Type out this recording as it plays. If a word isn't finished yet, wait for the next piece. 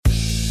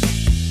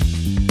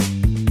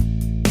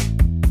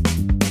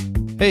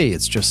Hey,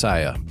 it's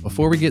Josiah.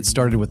 Before we get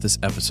started with this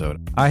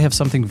episode, I have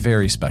something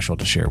very special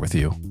to share with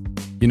you.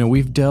 You know,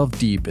 we've delved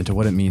deep into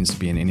what it means to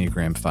be an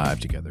Enneagram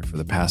 5 together for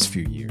the past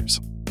few years,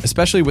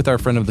 especially with our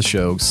friend of the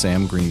show,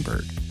 Sam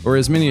Greenberg, or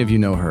as many of you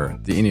know her,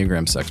 the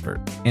Enneagram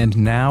Sexpert. And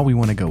now we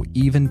want to go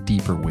even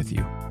deeper with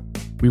you.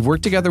 We've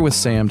worked together with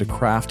Sam to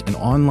craft an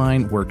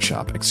online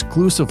workshop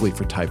exclusively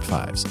for Type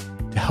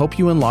 5s to help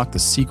you unlock the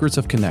secrets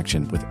of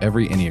connection with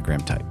every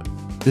Enneagram type.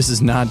 This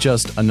is not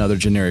just another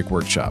generic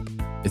workshop.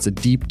 It's a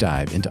deep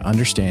dive into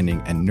understanding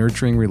and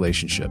nurturing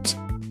relationships,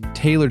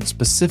 tailored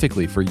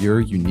specifically for your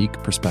unique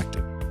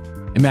perspective.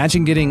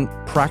 Imagine getting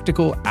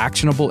practical,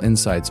 actionable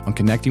insights on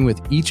connecting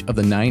with each of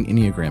the 9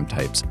 Enneagram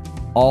types,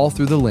 all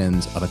through the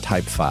lens of a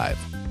Type 5.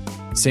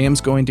 Sam's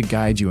going to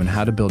guide you on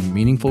how to build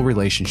meaningful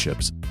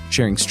relationships,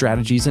 sharing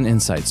strategies and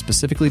insights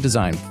specifically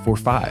designed for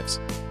 5s.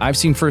 I've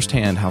seen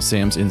firsthand how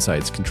Sam's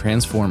insights can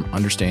transform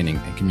understanding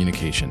and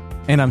communication,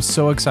 and I'm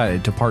so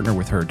excited to partner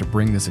with her to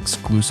bring this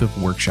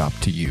exclusive workshop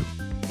to you.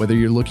 Whether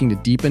you're looking to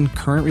deepen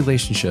current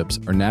relationships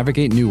or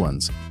navigate new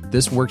ones,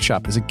 this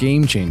workshop is a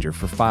game changer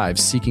for 5s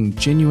seeking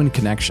genuine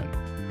connection.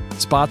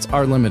 Spots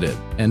are limited,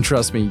 and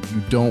trust me,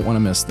 you don't want to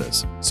miss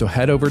this. So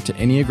head over to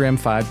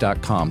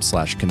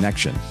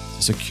enneagram5.com/connection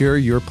to secure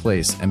your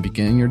place and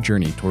begin your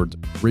journey toward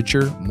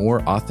richer,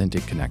 more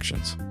authentic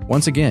connections.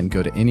 Once again,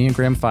 go to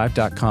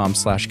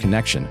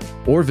enneagram5.com/connection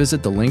or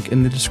visit the link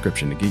in the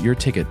description to get your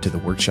ticket to the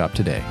workshop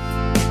today.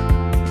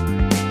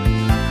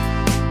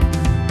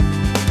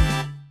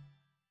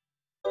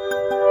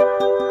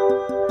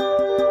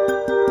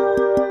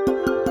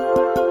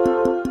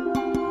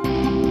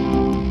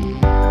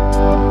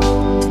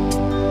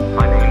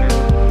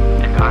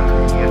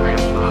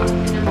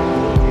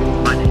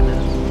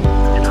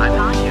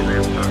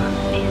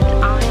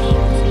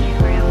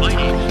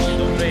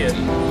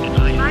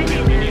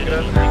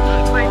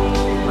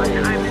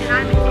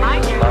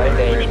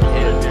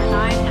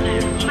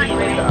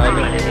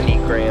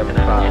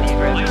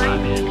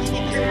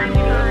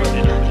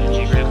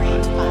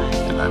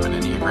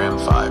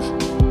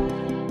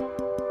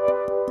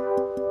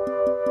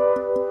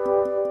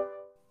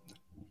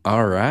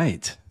 All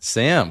right,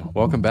 Sam,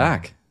 welcome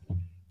back.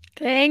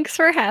 Thanks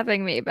for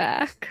having me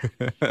back.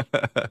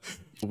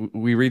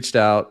 We reached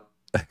out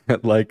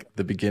at like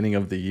the beginning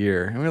of the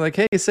year and we're like,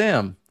 hey,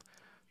 Sam,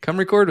 come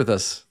record with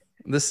us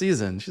this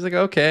season. She's like,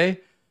 okay.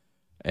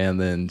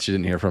 And then she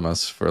didn't hear from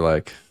us for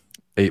like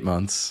 8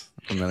 months.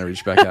 And then I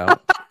reached back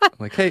out. I'm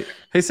like, hey,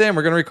 Sam,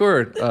 we're going to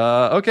record.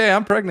 Okay,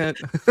 I'm pregnant.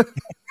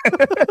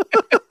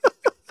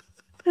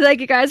 Like,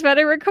 you guys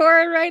better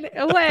record right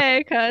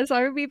away because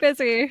I'm going to be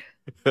busy.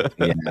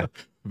 Yeah,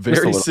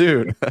 very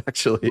soon,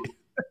 actually.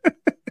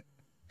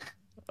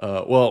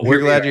 Well, we're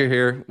glad you're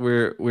here.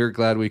 We're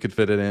glad we could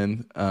fit it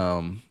in.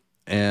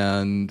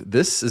 And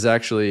this is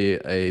actually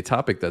a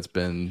topic that's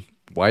been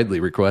widely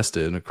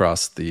requested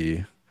across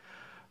the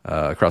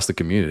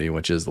community,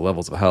 which is the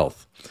levels of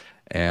health.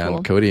 And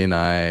cool. Cody and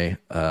I,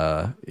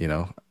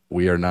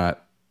 we are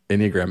not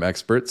Enneagram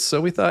experts,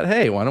 so we thought,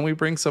 hey, why don't we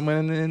bring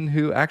someone in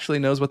who actually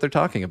knows what they're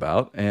talking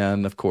about?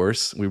 And of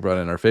course, we brought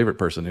in our favorite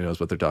person who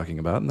knows what they're talking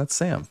about, and that's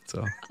Sam.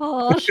 So,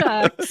 oh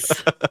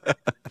shucks.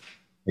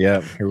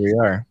 Yeah, here we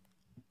are.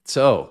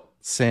 So,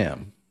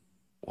 Sam,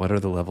 what are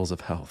the levels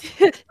of health?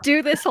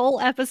 Do this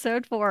whole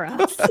episode for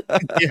us.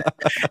 Yeah.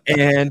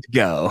 And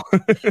go.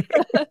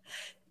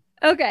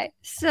 Okay,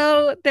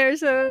 so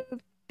there's a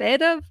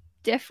bit of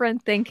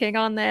different thinking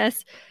on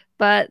this,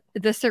 but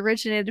this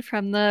originated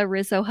from the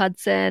Rizzo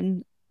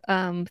Hudson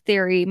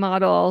theory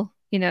model.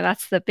 You know,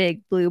 that's the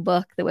big blue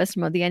book, The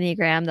Wisdom of the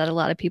Enneagram, that a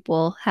lot of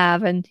people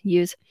have and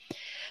use.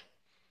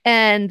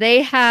 And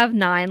they have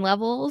 9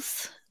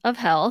 levels of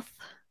health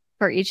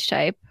for each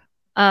type.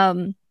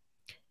 They're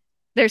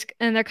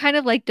kind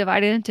of like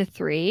divided into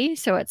 3.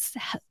 So it's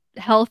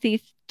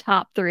healthy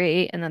top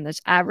 3, and then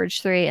there's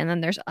average 3, and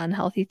then there's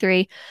unhealthy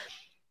 3.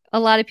 A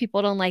lot of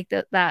people don't like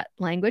that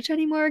language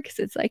anymore because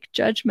it's like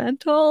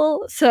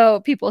judgmental. So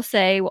people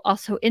say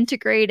also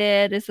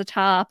integrated is the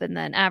top, and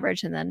then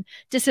average, and then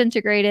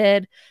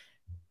disintegrated.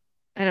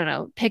 I don't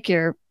know, pick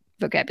your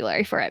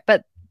vocabulary for it.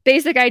 But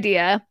basic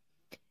idea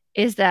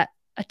is that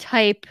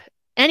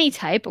any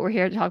type, but we're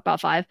here to talk about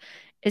 5,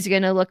 is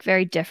going to look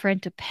very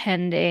different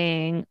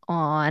depending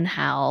on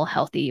how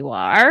healthy you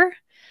are,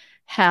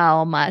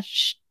 how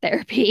much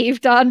therapy you've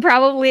done,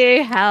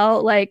 probably,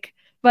 how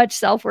much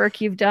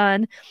self-work you've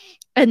done.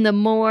 And the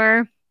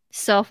more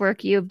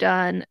self-work you've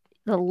done,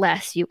 the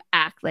less you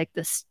act like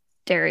the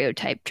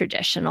stereotype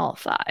traditional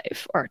 5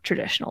 or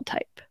traditional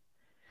type.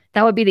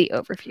 That would be the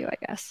overview, I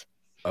guess.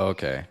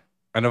 Okay.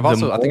 And I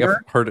think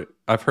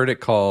I've heard it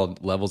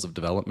called levels of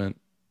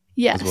development.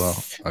 Yes. As well.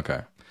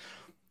 Okay.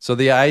 So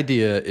the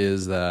idea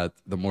is that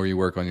the more you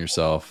work on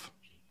yourself,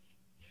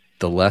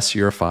 the less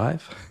you're a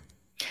 5?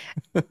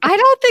 I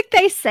don't think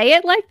they say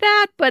it like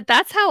that, but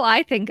that's how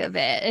I think of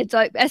it. It's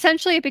like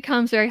essentially it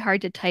becomes very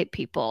hard to type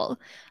people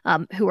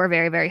who are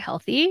very, very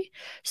healthy.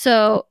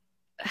 So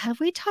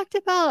have we talked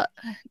about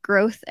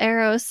growth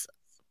arrows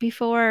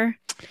before?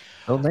 I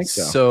don't think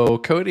so. So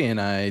Cody and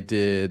I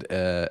did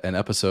an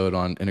episode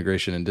on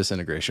integration and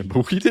disintegration,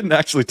 but we didn't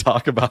actually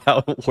talk about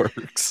how it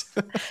works.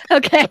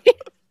 Okay.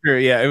 Sure,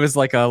 yeah, it was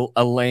like a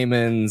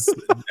layman's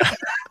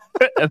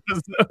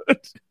episode.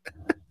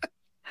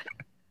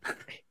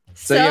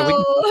 So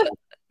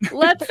yeah,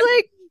 let's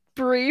like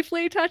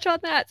briefly touch on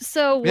that.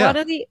 So Yeah. one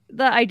of the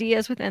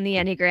ideas within the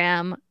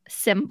Enneagram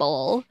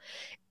symbol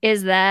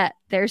is that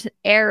there's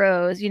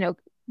arrows,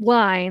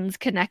 lines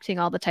connecting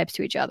all the types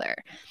to each other.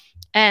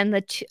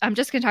 And I'm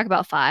just going to talk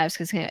about fives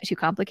because it's going to get too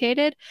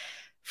complicated.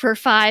 For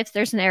fives,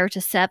 there's an arrow to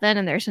 7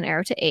 and there's an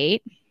arrow to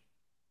 8.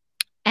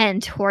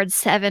 And towards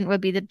 7 would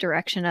be the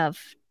direction of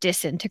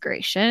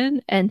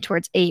disintegration, and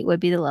towards 8 would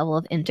be the level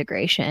of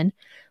integration,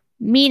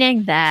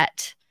 meaning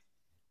that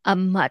a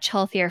much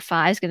healthier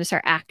 5 is going to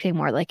start acting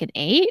more like an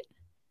 8.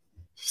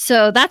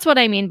 So that's what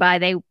I mean by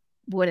they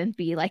wouldn't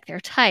be like their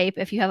type.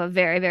 If you have a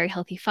very, very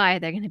healthy 5,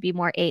 they're going to be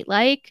more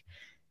 8-like.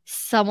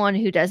 Someone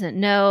who doesn't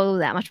know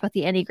that much about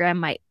the Enneagram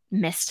might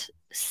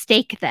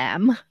mistake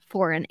them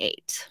for an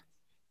 8.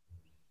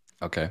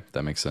 Okay,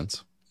 that makes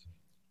sense.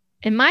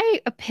 In my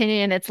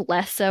opinion, it's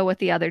less so with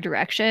the other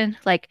direction.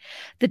 Like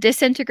the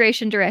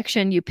disintegration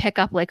direction, you pick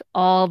up like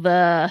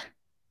a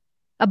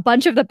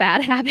bunch of the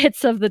bad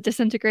habits of the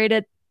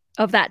disintegrated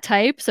of that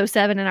type. So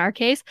 7 in our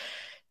case,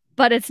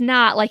 but it's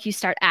not like you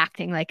start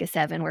acting like a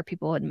 7 where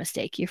people would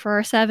mistake you for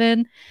a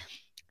 7.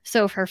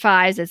 So for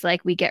 5s, it's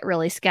like we get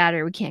really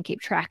scattered. We can't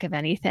keep track of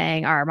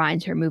anything. Our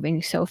minds are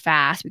moving so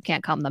fast. We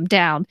can't calm them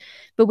down.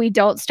 But we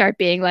don't start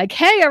being like,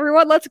 hey,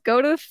 everyone, let's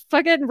go to the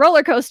fucking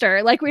roller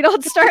coaster. Like we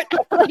don't start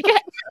like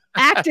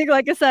acting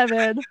like a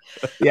 7.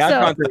 Yeah,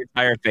 I've gone through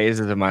entire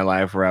phases of my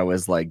life where I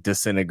was like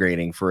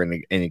disintegrating for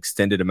an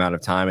extended amount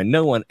of time, and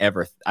no one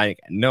ever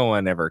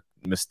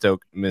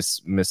mistook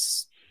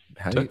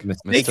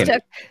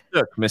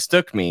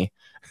me.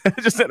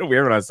 Just sounded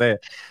weird when I say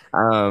it.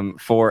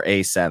 For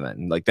a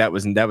 7, like that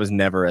was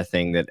never a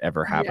thing that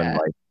ever happened. Yeah.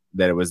 Like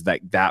that, it was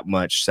like that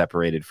much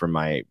separated from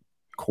my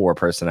core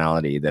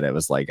personality that it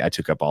was like I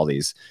took up all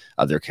these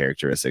other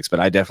characteristics.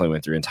 But I definitely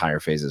went through entire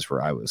phases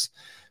where I was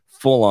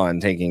full on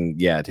taking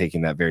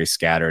that very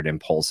scattered,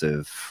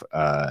 impulsive,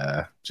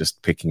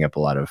 just picking up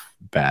a lot of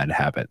bad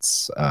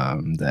habits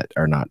that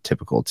are not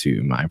typical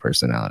to my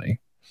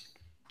personality.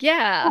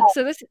 Yeah.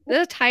 So this is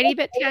a tiny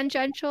bit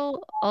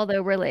tangential,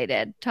 although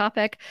related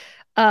topic.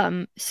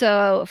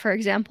 So for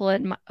example,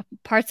 in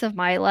parts of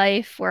my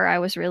life where I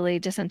was really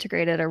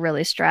disintegrated or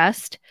really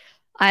stressed,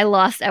 at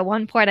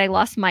one point I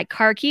lost my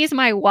car keys,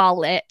 my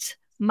wallet,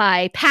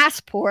 my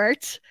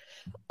passport,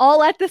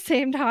 all at the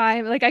same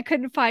time. Like I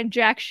couldn't find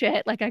jack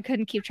shit. Like I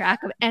couldn't keep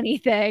track of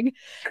anything.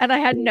 And I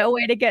had no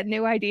way to get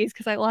new IDs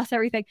because I lost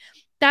everything.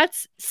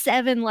 That's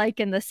 7, like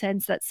in the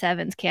sense that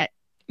 7s can't,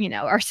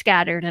 are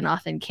scattered and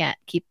often can't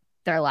keep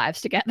their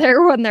lives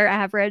together when they're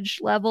average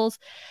levels.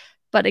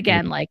 But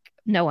again, like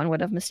no one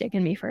would have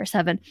mistaken me for a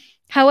 7.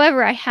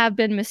 However, I have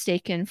been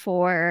mistaken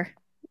for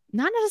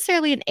not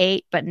necessarily an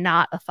 8, but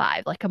not a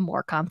 5, like a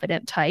more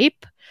confident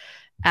type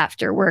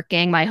after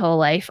working my whole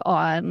life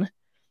on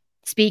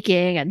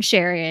speaking and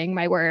sharing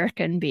my work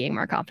and being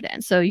more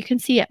confident. So you can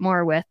see it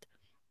more with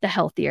the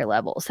healthier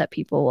levels that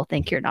people will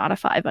think you're not a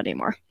 5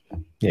 anymore.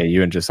 Yeah,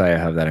 you and Josiah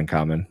have that in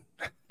common.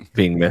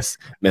 Being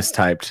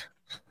mistyped.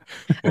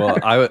 Well,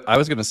 I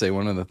was going to say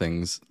one of the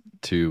things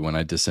too when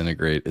I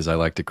disintegrate is I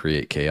like to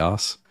create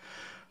chaos.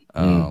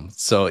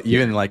 So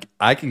even like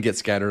I can get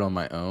scattered on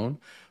my own,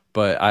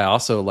 but I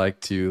also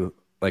like to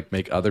like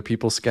make other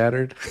people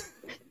scattered.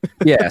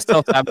 Yeah,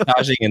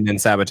 self-sabotaging and then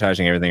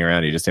sabotaging everything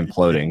around you, just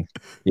imploding.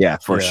 Yeah,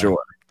 for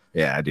sure.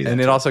 Yeah, I do that.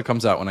 And it also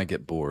comes out when I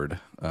get bored.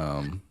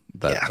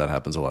 That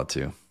happens a lot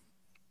too.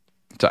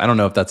 So I don't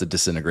know if that's a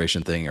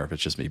disintegration thing or if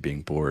it's just me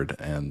being bored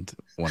and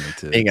wanting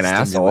to being an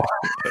asshole.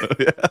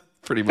 Yeah,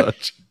 pretty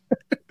much.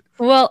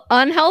 Well,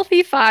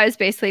 unhealthy 5s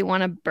basically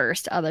want to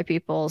burst other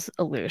people's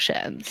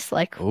illusions.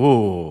 Like,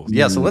 oh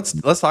yeah. So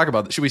let's talk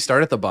about that. Should we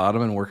start at the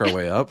bottom and work our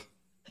way up?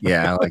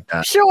 Yeah, I like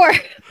that. Sure.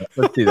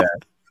 Let's do that.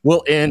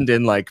 We'll end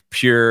in like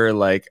pure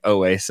like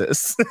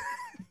oasis.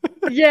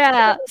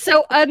 Yeah.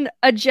 So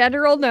a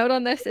general note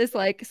on this is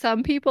like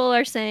some people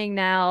are saying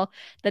now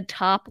the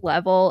top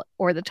level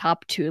or the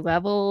top 2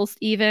 levels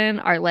even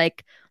are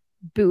like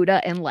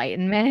Buddha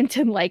enlightenment,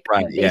 and like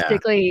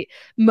basically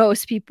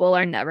most people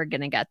are never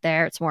going to get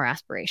there. It's more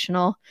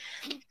aspirational.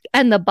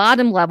 And the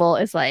bottom level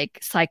is like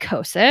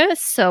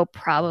psychosis. So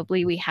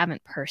probably we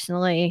haven't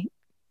personally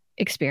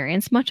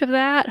experienced much of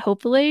that,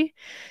 hopefully.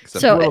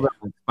 So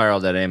spiral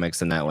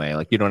dynamics in that way.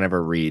 Like you don't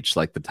ever reach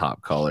like the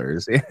top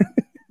colors.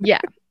 Yeah.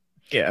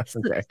 Yeah.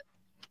 Okay.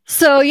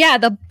 So yeah,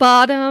 the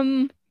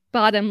bottom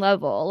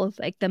level,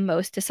 like the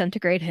most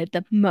disintegrated,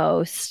 the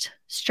most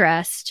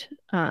stressed,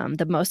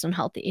 the most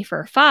unhealthy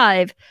for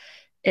 5.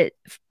 It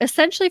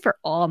essentially for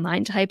all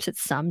 9 types,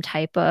 it's some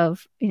type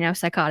of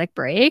psychotic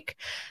break.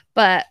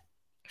 But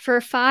for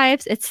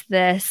 5s, it's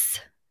this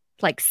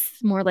like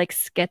more like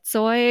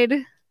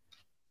schizoid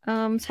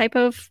type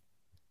of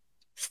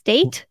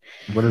state.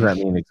 What does that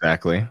mean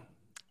exactly?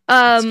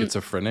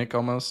 Schizophrenic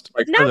almost.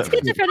 Like, not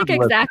schizophrenic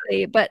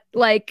exactly, but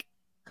like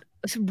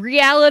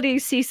reality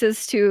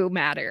ceases to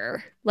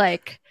matter.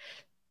 Like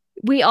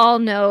we all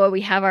know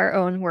we have our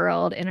own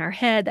world in our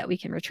head that we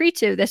can retreat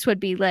to. This would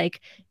be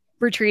like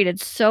retreated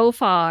so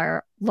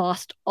far,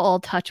 lost all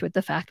touch with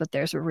the fact that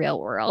there's a real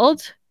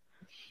world.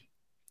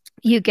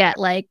 You get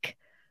like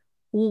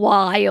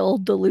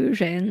wild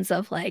delusions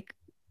of like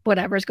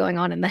whatever's going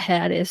on in the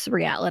head is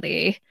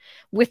reality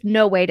with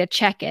no way to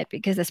check it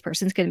because this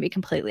person's going to be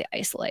completely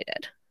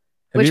isolated.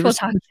 Have you ever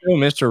seen the show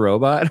Mr.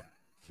 Robot?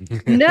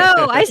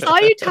 No, I saw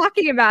you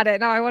talking about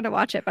it. Now I want to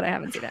watch it, but I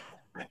haven't seen it.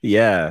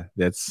 Yeah,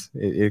 it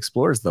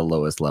explores the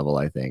lowest level,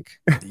 I think.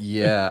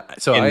 Yeah,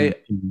 so in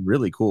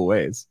really cool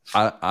ways.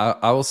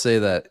 I will say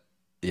that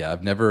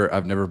I've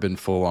never been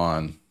full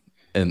on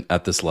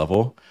at this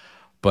level,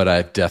 but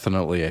I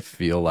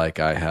feel like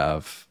I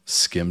have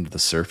skimmed the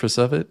surface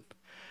of it,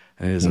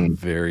 and it is a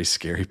very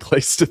scary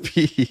place to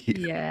be.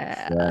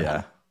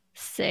 Yeah.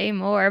 Say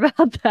more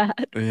about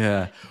that.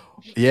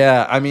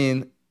 Yeah. I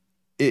mean,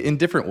 in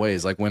different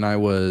ways. Like when I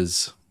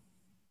was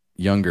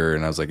younger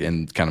and I was like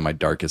in kind of my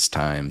darkest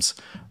times,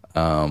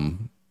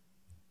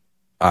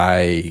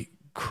 I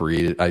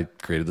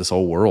created this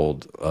whole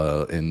world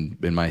in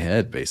my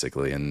head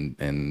basically,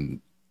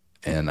 and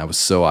I was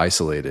so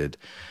isolated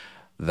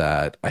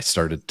that I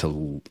started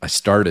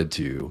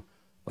to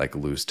like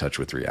lose touch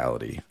with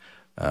reality,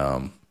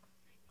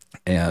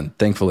 and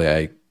thankfully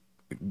I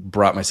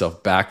brought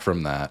myself back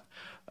from that.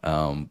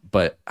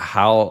 But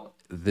how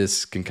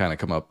this can kind of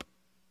come up,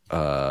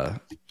 or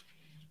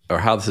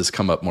how this has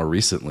come up more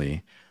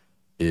recently,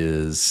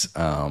 is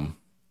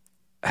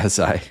as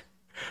I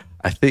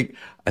think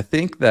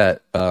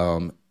that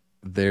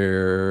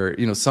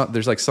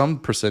there's like some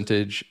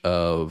percentage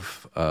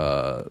of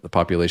the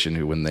population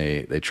who, when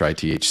they try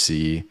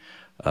THC,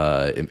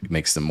 it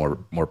makes them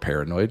more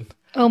paranoid.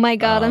 Oh my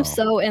God, I'm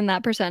so in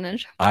that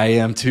percentage. I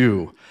am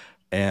too.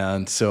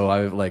 And so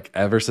I've like,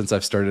 ever since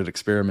I've started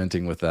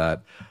experimenting with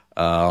that,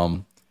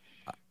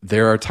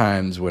 there are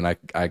times when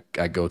I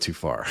go too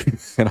far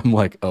and I'm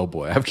like, oh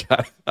boy,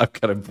 I've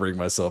got to bring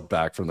myself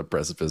back from the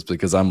precipice,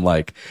 because I'm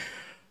like,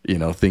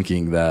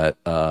 thinking that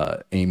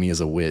Amy is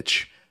a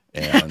witch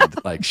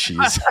and like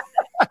she's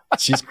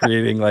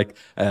creating like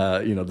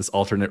this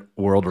alternate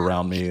world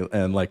around me.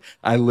 And like,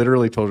 I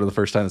literally told her the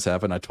first time this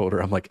happened, I told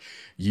her, I'm like,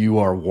 you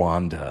are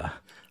Wanda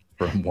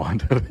from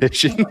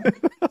WandaVision.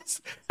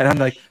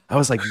 And I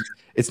was like,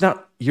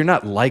 you're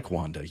not like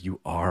Wanda, you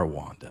are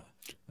Wanda.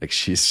 Like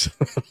she's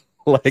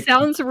like,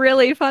 sounds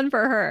really fun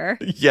for her.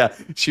 Yeah.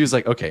 She was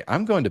like, okay,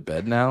 I'm going to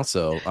bed now,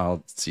 so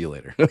I'll see you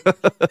later.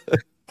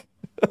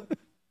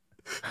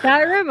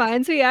 That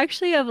reminds me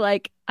actually of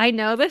like, I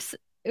know this,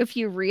 if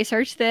you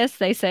research this,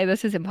 they say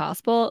this is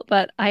impossible,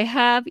 but I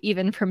have,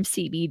 even from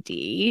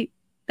CBD,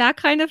 that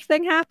kind of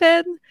thing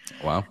happen.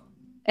 Wow.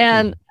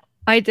 And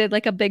I did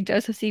like a big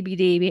dose of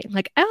CBD, being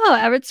like,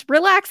 oh, it's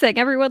relaxing.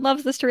 Everyone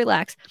loves this to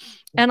relax.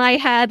 And I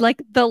had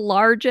like the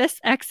largest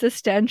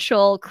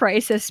existential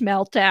crisis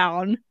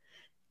meltdown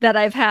that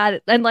I've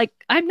had. And like,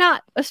 I'm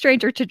not a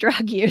stranger to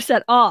drug use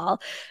at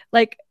all.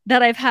 Like,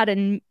 that I've had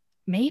in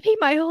maybe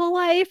my whole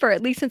life, or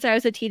at least since I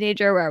was a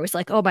teenager, where I was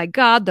like, oh my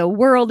God, the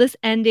world is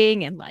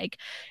ending and like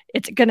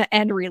it's gonna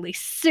end really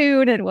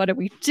soon, and what do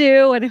we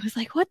do? And it was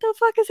like, what the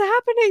fuck is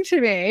happening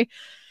to me?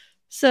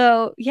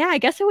 So yeah, I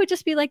guess it would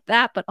just be like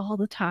that, but all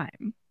the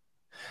time.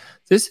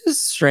 This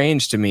is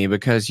strange to me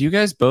because you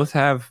guys both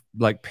have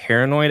like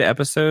paranoid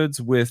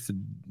episodes with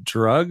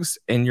drugs,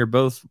 and you're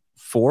both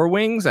 4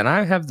 wings, and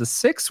I have the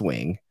 6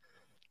 wing.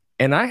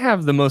 And I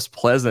have the most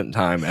pleasant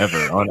time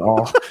ever on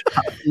all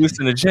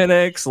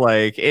hallucinogenics,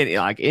 like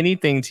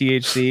anything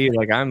THC.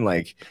 Like I'm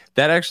like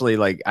that. Actually,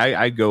 like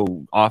I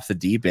go off the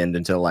deep end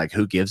until like,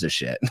 who gives a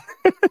shit?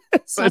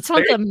 So that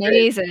sounds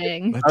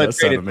amazing. That does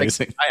sound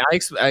amazing.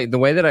 Like, the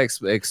way that I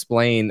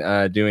explain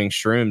doing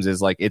shrooms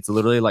is like, it's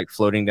literally like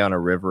floating down a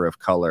river of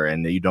color,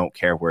 and you don't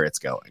care where it's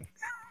going.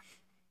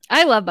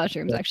 I love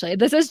mushrooms. Actually,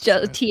 this is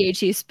just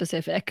THC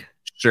specific.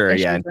 Sure,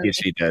 yeah, and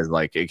THC does,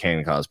 like, it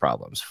can cause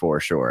problems for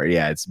sure.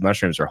 Yeah, it's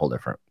mushrooms are a whole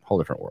different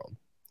world.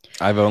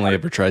 I've only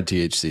ever tried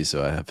THC,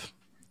 so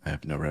I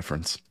have no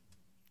reference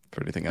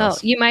for anything else.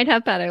 Oh, you might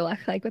have better luck,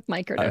 like with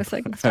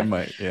microdosing. I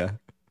might, yeah.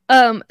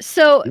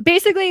 So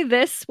basically,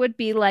 this would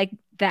be like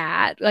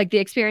that, like the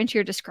experience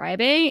you're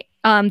describing.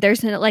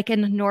 There's like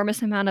an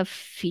enormous amount of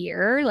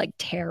fear, like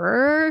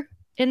terror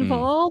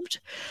involved.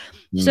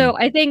 So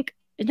I think,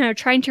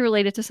 trying to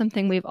relate it to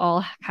something we've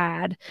all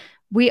had.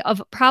 We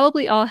have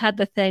probably all had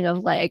the thing of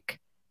like,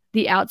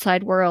 the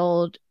outside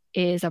world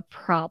is a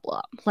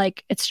problem.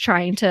 Like it's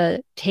trying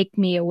to take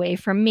me away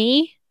from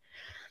me.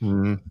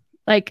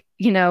 Like,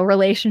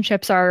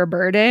 relationships are a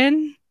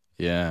burden.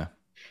 Yeah.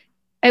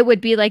 It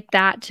would be like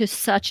that to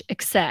such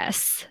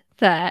excess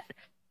that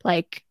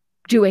like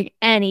doing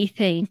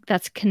anything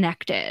that's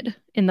connected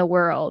in the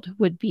world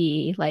would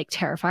be like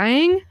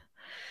terrifying.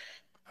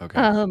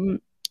 Okay.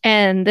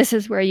 And this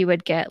is where you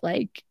would get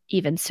like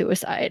even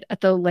suicide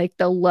at the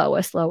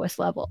lowest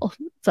level.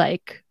 It's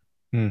like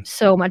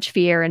so much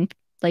fear and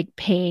like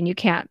pain you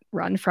can't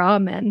run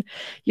from, and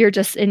you're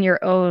just in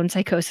your own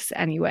psychosis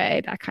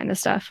anyway, that kind of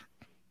stuff.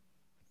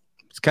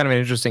 It's kind of an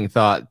interesting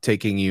thought,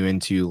 taking you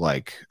into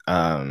like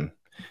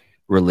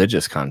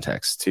religious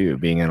context too,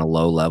 being in a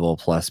low level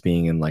plus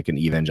being in like an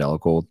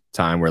evangelical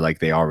time where like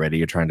they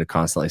already are trying to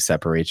constantly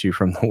separate you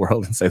from the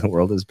world and say the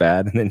world is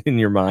bad, and then in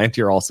your mind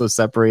you're also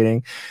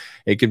separating.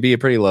 It could be a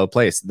pretty low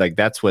place. Like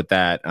that's what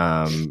that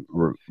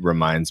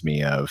reminds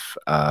me of,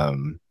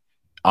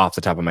 off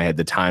the top of my head,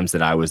 the times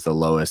that I was the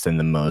lowest and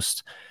the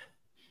most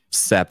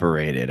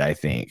separated, I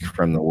think,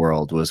 from the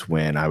world was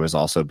when I was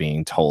also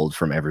being told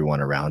from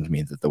everyone around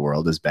me that the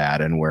world is bad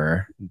and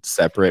we're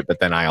separate, but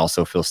then I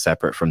also feel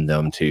separate from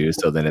them too.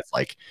 So then it's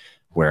like,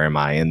 where am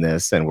I in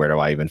this, and where do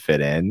I even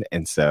fit in?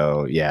 And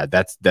so yeah,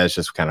 that's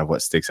just kind of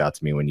what sticks out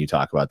to me when you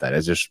talk about that.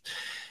 It's just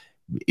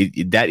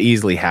that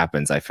easily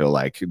happens, I feel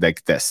like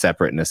that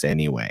separateness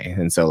anyway.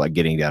 And so like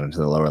getting down into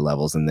the lower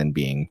levels and then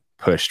being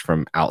pushed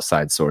from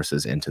outside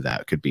sources into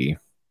that could be,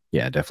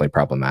 yeah, definitely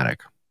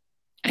problematic.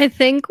 I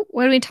think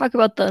when we talk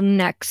about the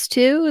next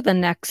two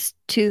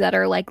that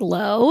are like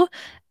low,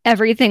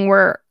 everything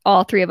we're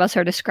all three of us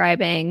are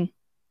describing,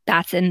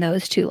 that's in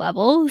those two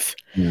levels.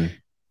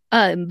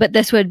 But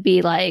this would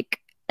be like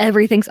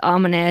everything's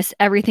ominous,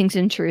 everything's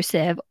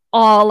intrusive,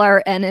 all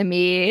our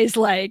enemies,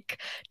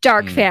 like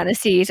dark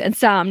fantasies,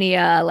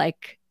 insomnia,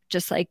 like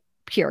just like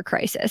pure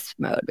crisis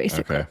mode,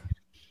 basically. Okay.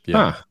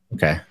 Yeah. Huh.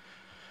 Okay.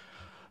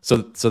 So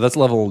that's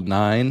level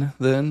 9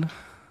 then?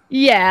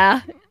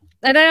 Yeah.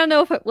 And I don't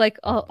know if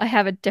I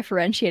have it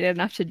differentiated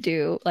enough to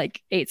do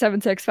like 8,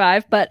 7, 6,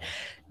 5, but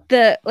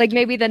the like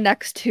maybe the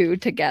next two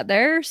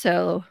together.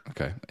 So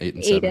okay, 8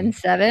 and 8 and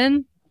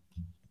 7.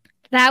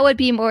 That would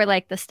be more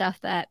like the stuff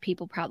that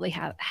people probably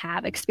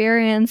have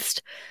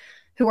experienced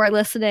who are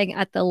listening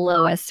at the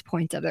lowest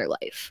points of their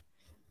life.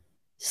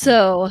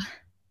 So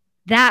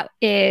that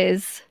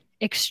is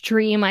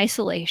extreme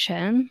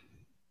isolation.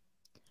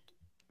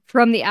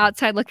 From the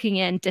outside looking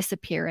in,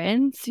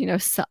 disappearance,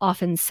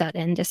 often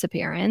sudden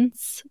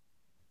disappearance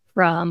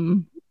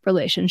from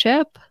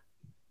relationship.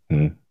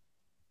 And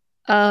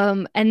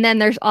then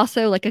there's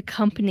also like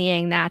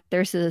accompanying that,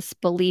 there's this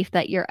belief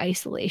that your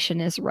isolation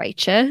is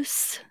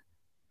righteous.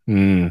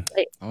 Yeah.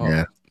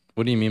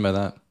 What do you mean by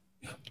that?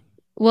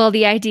 Well,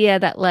 the idea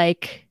that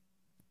like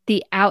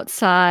the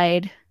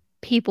outside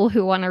people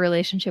who want a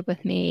relationship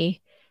with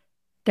me,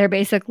 they're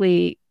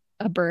basically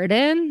a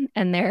burden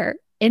and they're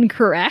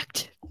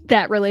incorrect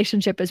that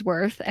relationship is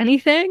worth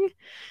anything,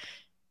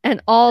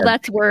 and all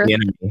that's worth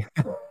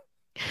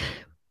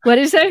what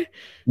did you say?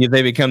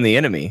 They become the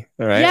enemy,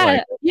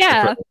 right?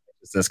 Yeah.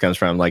 This comes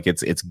from like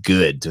it's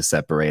good to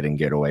separate and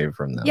get away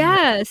from them.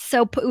 Yeah,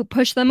 so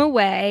push them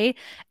away,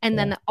 and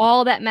then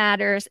all that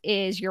matters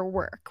is your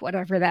work,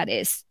 whatever that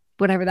is,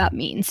 whatever that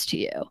means to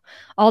you.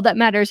 All that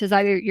matters is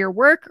either your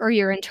work or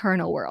your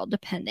internal world,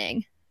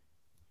 depending.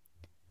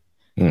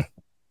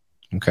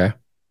 Okay.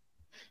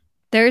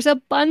 There's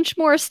a bunch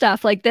more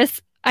stuff like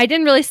this. I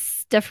didn't really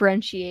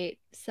differentiate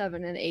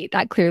 7 and 8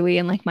 that clearly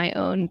in like my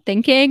own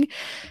thinking,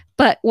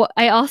 but what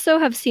I also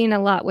have seen a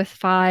lot with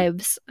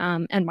 5s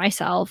and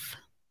myself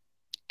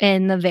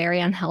in the very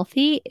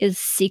unhealthy is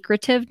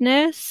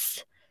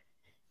secretiveness,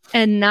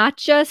 and not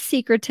just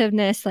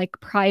secretiveness like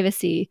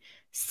privacy,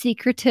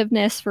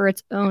 secretiveness for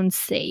its own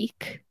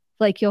sake.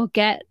 Like you'll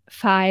get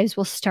 5s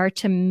will start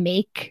to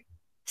make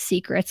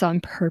secrets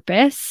on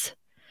purpose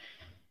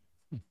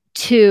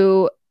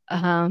to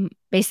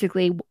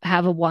basically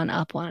have a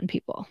one-up on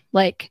people,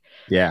 like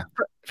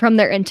from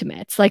their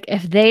intimates. Like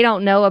if they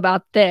don't know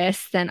about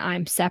this, then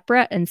I'm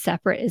separate, and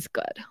separate is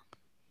good.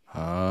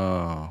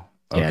 Oh,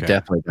 okay. Yeah,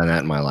 definitely done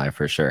that in my life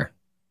for sure.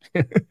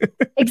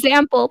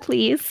 Example,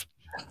 please.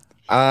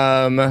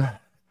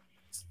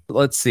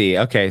 Let's see.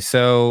 Okay,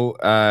 so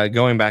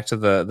going back to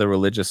the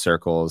religious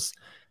circles,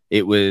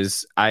 it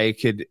was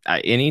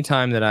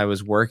anytime that I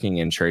was working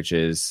in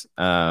churches,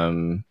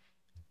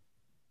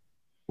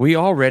 we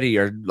already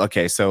are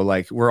okay. So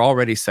like we're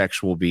already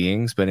sexual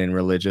beings, but in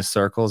religious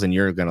circles, and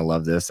you're gonna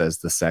love this as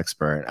the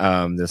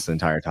sexpert, this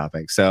entire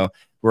topic. So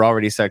we're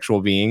already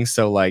sexual beings.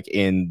 So like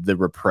in the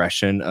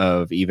repression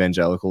of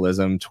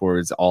evangelicalism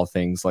towards all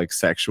things like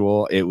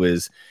sexual, it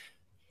was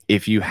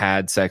if you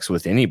had sex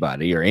with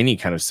anybody or any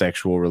kind of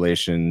sexual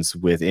relations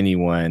with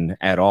anyone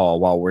at all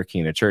while working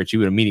in a church, you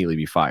would immediately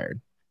be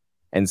fired.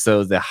 And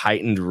so the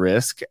heightened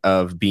risk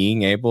of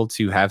being able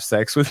to have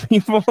sex with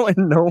people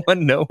and no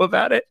one know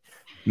about it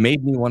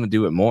made me want to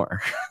do it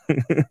more.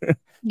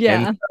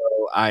 Yeah. And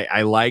so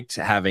I liked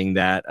having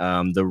that,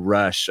 the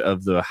rush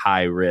of the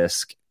high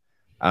risk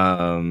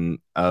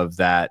of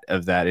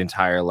that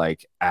entire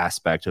like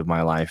aspect of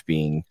my life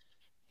being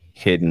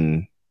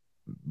hidden,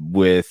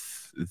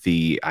 with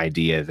the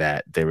idea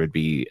that there would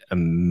be a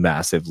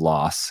massive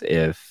loss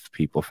if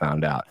people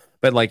found out.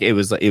 But like it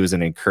was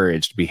an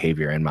encouraged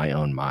behavior in my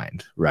own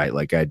mind, right?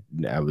 Like I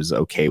was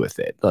okay with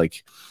it.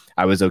 Like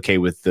I was okay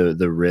with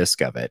the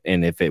risk of it.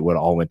 And if it would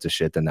all went to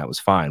shit, then that was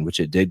fine, which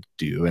it did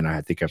do. And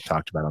I think I've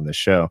talked about on this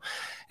show.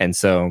 And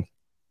so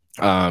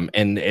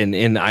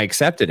And I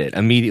accepted it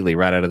immediately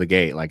right out of the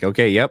gate. Like,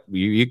 okay, yep,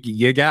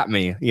 you got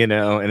me,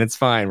 and it's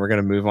fine. We're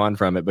gonna move on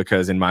from it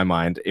because in my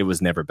mind it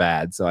was never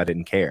bad, so I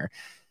didn't care.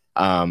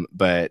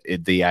 But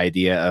the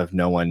idea of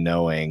no one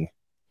knowing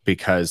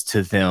because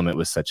to them it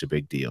was such a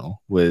big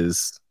deal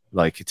was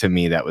like, to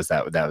me, that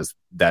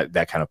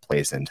kind of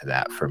plays into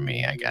that for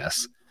me, I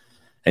guess,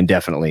 and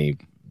definitely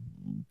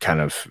kind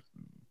of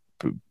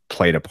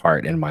played a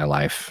part in my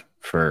life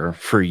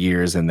for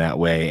years in that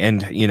way.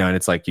 And and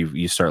it's like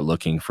you start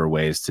looking for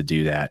ways to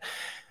do that.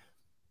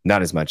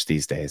 Not as much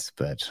these days,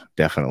 but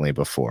definitely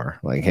before.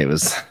 Like it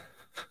was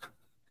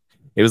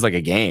like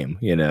a game,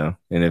 and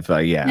if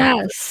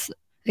Yes,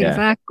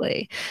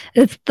 exactly.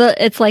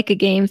 It's like a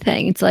game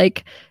thing. It's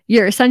like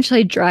you're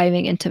essentially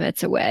driving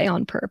intimates away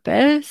on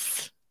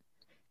purpose.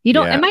 It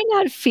might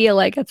not feel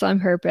like it's on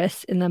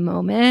purpose in the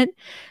moment,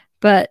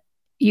 but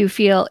you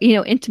feel,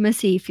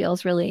 intimacy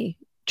feels really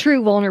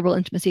true. Vulnerable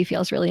intimacy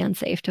feels really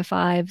unsafe to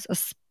fives,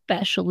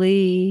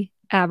 especially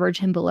average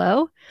and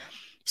below.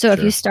 So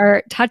if you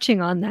start touching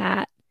on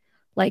that,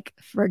 like,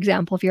 for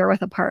example, if you're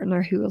with a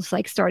partner who's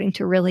like starting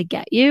to really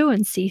get you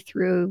and see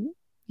through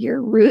your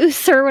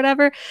ruse or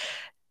whatever,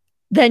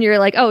 then you're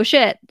like, oh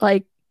shit,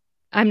 like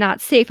I'm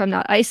not safe. I'm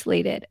not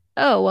isolated.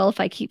 Oh, well, if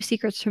I keep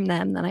secrets from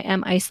them, then I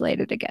am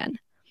isolated again.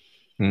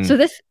 So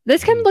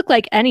this can look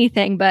like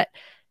anything, but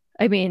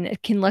I mean,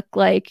 it can look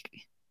like,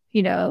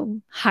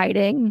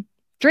 hiding,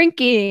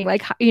 drinking,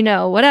 like,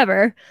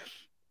 whatever.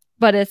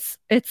 But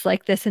it's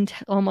like this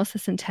almost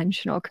this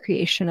intentional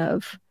creation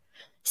of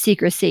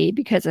secrecy,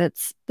 because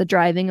it's the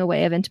driving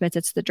away of intimates,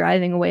 it's the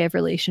driving away of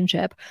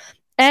relationship,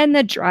 and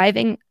the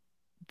driving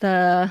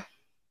the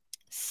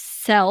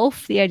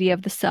self, the idea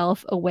of the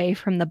self, away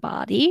from the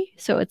body.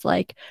 So it's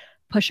like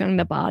pushing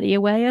the body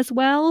away as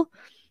well.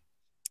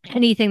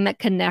 Anything that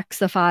connects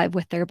the five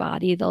with their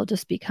body, they'll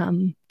just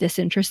become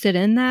disinterested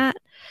in that.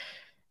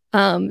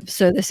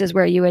 So this is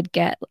where you would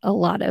get a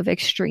lot of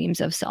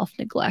extremes of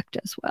self-neglect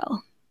as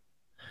well.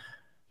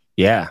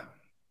 Yeah,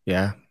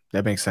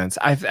 that makes sense.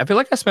 I feel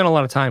like I spent a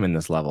lot of time in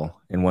this level,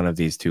 in one of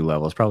these two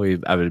levels. Probably,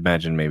 I would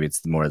imagine maybe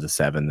it's more the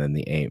 7 than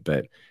the 8,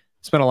 but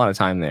spent a lot of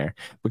time there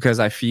because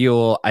I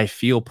feel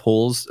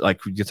pulls, like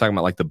you're talking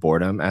about, like the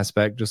boredom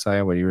aspect,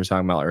 Josiah, what you were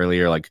talking about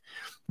earlier, like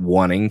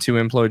wanting to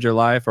implode your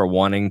life or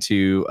wanting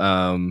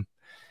to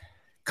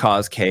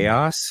cause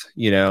chaos,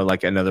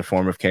 like another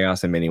form of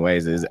chaos in many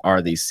ways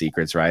are these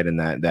secrets, right? And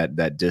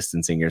that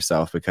distancing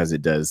yourself, because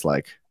it does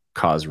like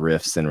cause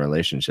rifts in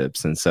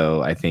relationships. And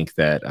so I think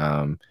that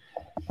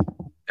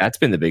that's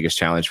been the biggest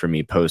challenge for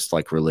me post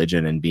like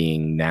religion, and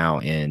being now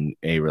in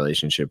a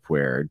relationship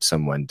where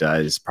someone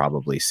does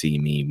probably see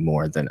me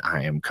more than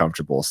I am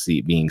comfortable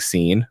being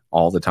seen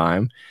all the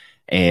time,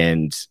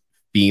 and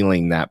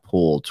feeling that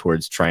pull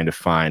towards trying to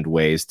find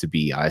ways to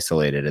be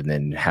isolated, and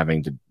then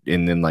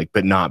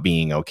but not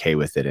being okay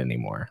with it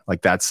anymore.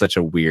 Like that's such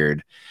a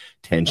weird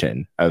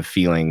tension of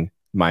feeling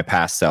my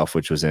past self,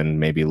 which was in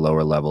maybe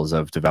lower levels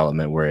of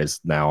development, whereas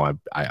now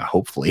I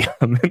hopefully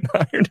I'm in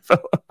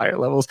higher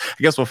levels. I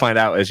guess we'll find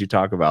out as you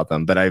talk about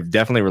them, but I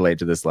definitely relate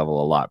to this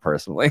level a lot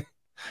personally.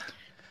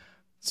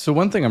 So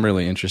one thing I'm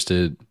really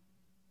interested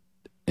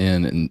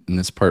in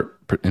this part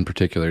in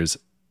particular is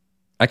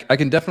I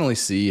can definitely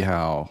see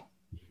how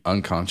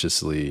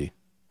unconsciously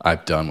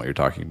I've done what you're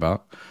talking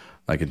about,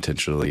 like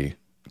intentionally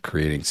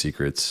creating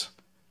secrets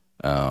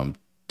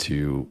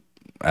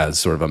as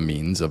sort of a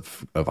means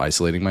of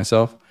isolating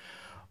myself.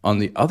 On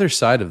the other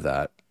side of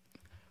that,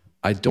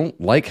 I don't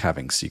like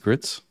having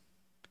secrets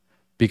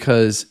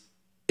because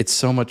it's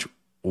so much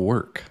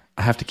work.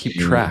 I have to keep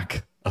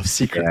track of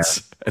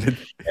secrets. Yeah.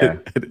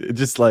 And it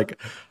just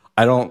like,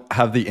 I don't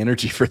have the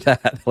energy for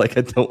that. Like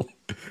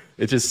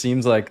it just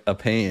seems like a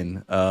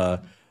pain.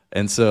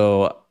 And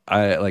so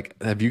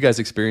have you guys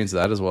experienced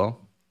that as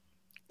well?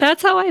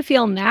 That's how I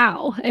feel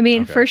now. I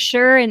mean, for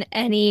sure, in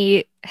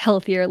any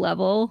healthier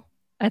level,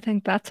 I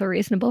think that's a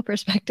reasonable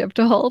perspective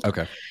to hold.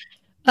 Okay.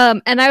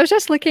 And I was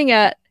just looking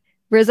at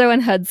Rizzo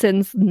and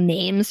Hudson's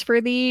names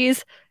for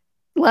these.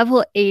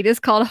 Level 8 is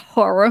called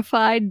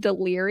Horrified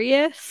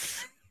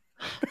Delirious.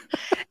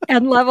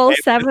 And level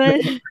 7...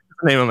 the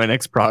name of my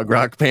next prog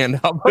rock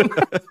band album.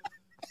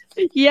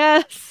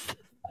 Yes.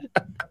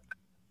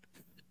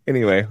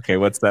 Anyway, okay,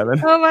 what's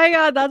 7? Oh my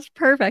God, that's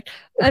perfect.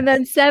 And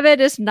then 7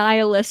 is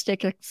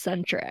Nihilistic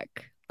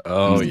Eccentric.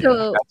 Oh so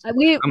yeah, I'm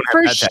gonna have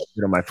that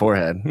tattooed on my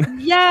forehead.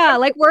 Yeah,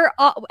 like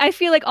I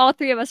feel like all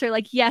three of us are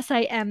like, yes,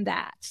 I am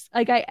that.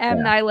 Like I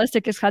am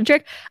nihilistic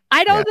eccentric.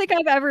 I don't think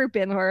I've ever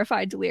been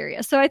horrified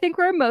delirious. So I think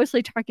we're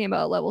mostly talking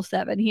about level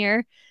 7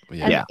 here.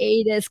 And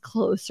 8 is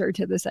closer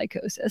to the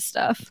psychosis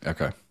stuff.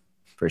 Okay,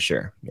 for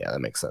sure. Yeah,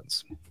 that makes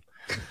sense.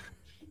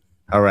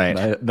 All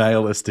right,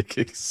 nihilistic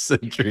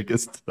eccentric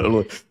is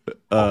totally.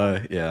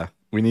 Yeah.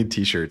 We need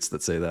t-shirts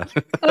that say that.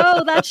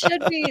 Oh, that's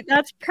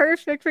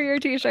perfect for your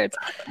t-shirts.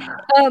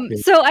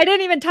 So I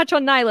didn't even touch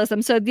on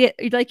nihilism. So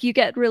you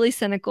get really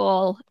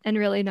cynical and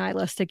really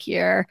nihilistic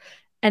here.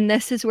 And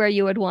this is where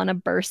you would want to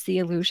burst the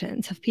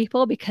illusions of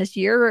people, because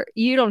you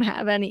don't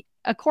have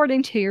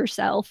according to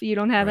yourself, you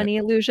don't have Right. any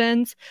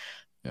illusions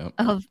Yep.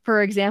 of,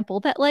 for example,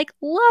 that like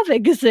love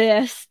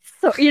exists.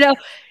 So,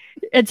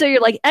 and so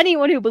you're like,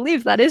 anyone who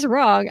believes that is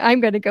wrong.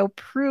 I'm going to go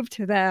prove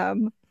to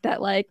them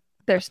that like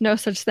there's no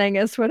such thing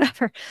as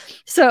whatever.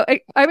 So,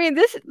 I mean,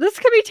 this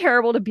could be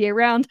terrible to be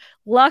around.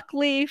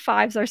 Luckily,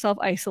 fives are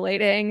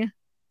self-isolating.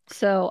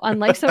 So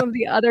unlike some of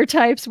the other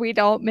types, we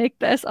don't make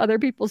this other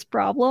people's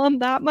problem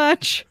that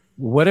much.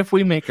 What if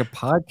we make a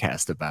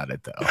podcast about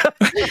it though?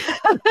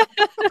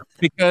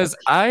 Because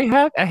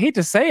I hate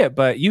to say it,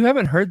 but you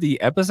haven't heard the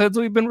episodes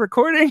we've been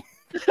recording.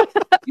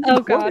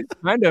 Oh God.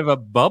 It's kind of a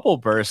bubble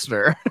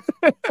burster.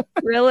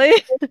 Really?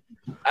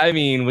 I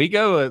mean, we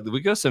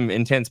go some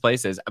intense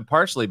places,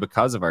 partially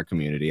because of our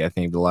community. I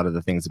think a lot of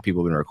the things that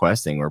people have been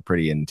requesting were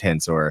pretty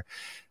intense or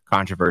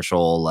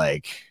controversial,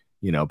 like,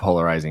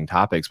 polarizing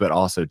topics, but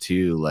also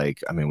too,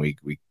 like, I mean,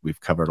 we've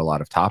covered a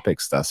lot of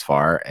topics thus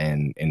far,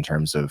 and in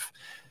terms of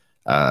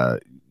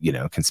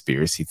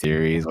conspiracy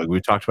theories, like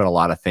we've talked about a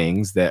lot of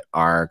things that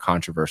are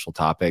controversial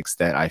topics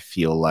that I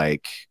feel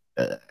like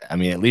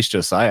at least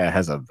Josiah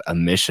has a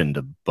mission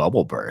to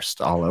bubble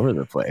burst all over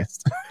the place.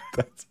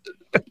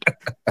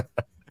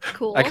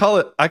 Cool. I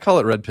call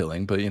it red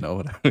pilling, but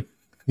what?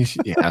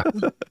 Yeah.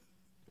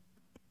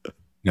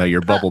 No,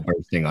 you're bubble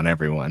bursting on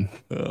everyone.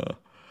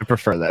 I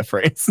prefer that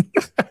phrase.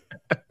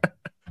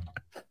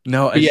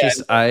 No,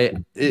 it's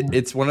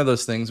it's one of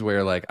those things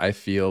where like I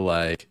feel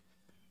like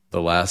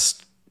the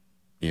last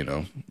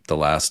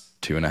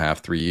 2.5,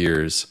 3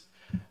 years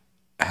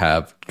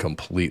have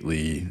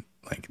completely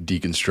like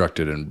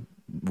deconstructed and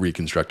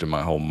reconstructed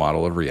my whole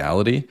model of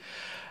reality.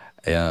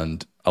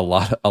 And a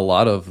lot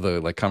of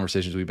the like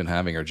conversations we've been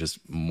having are just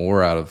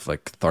more out of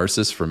like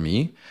catharsis for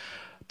me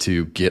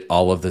to get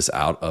all of this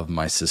out of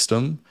my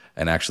system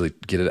and actually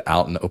get it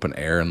out in the open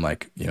air and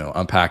like,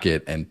 unpack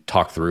it and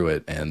talk through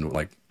it and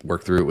like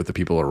work through it with the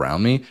people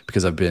around me,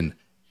 because I've been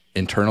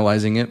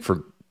internalizing it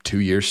for 2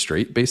 years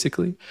straight,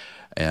 basically.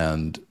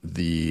 And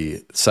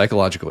the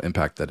psychological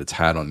impact that it's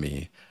had on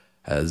me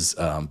has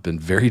been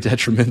very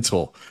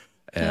detrimental.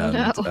 And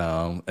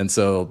and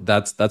so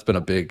that's been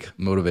a big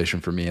motivation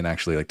for me. And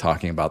actually like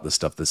talking about this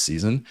stuff this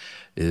season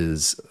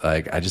is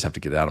like, I just have to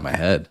get it out of my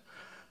head.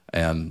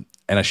 And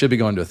I should be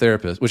going to a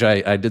therapist, which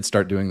I did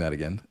start doing that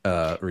again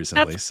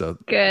recently. So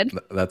good.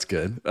 That's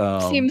good.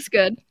 Seems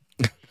good.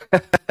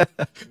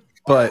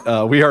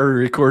 But we already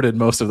recorded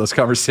most of those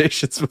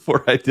conversations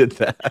before I did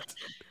that.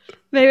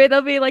 Maybe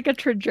there'll be like a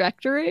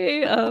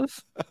trajectory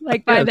of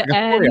like by the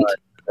end.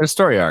 A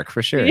story arc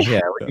for sure.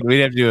 Yeah,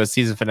 we'd have to do a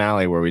season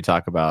finale where we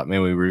talk about,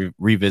 maybe we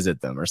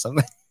revisit them or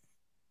something.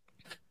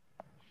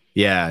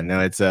 Yeah,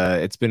 no, it's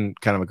been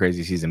kind of a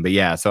crazy season, but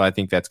yeah, so I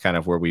think that's kind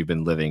of where we've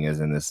been living, is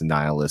in this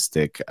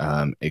nihilistic,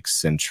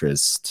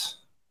 eccentrist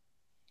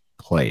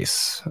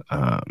place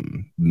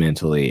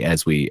mentally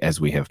as we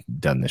have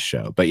done this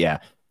show. But yeah,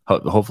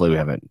 hopefully we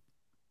haven't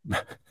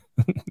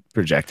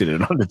projected it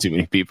onto too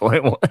many people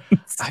at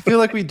once. I feel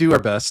like we do our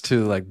best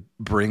to like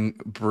bring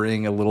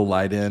a little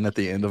light in at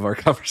the end of our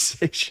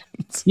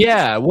conversations.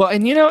 Yeah, well,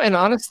 and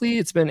honestly,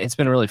 it's been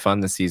really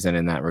fun this season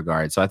in that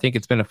regard. So I think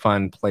it's been a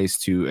fun place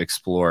to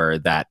explore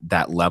that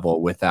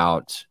level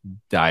without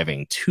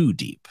diving too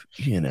deep,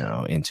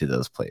 into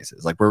those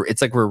places. Like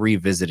we're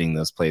revisiting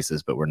those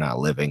places, but we're not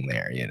living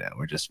there.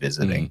 We're just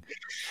visiting.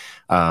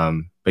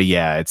 But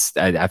yeah,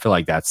 I feel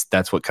like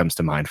that's what comes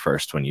to mind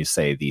first when you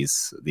say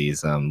these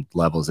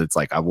levels. It's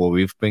like, well,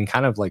 we've been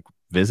kind of like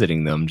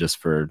visiting them just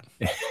for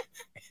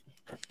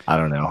I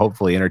don't know,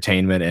 hopefully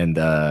entertainment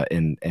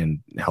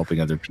and helping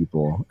other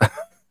people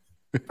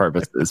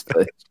purposes.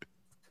 But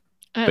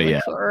I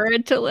look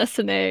forward to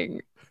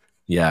listening.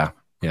 Yeah,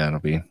 it'll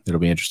be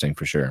interesting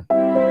for sure.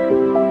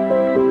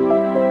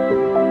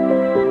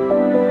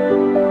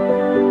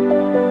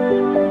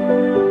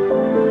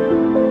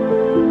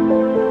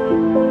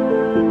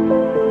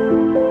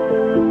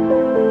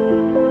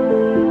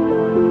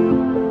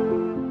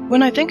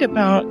 When I think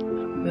about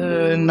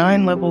the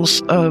 9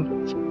 levels of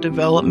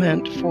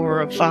development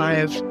for a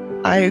 5,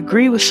 I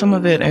agree with some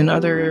of it, and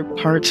other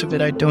parts of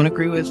it I don't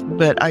agree with.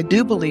 But I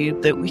do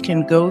believe that we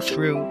can go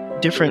through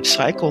different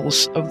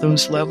cycles of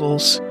those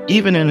levels,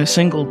 even in a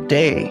single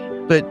day,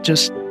 but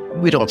just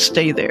we don't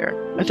stay there.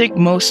 I think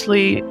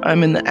mostly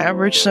I'm in the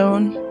average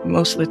zone.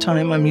 Most of the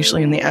time I'm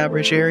usually in the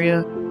average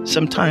area,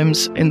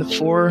 sometimes in the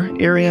 4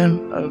 area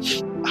of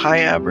high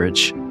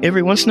average.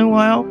 Every once in a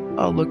while,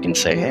 I'll look and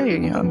say,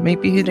 hey, I'm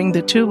maybe hitting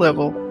the 2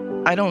 level.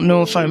 I don't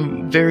know if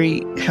I'm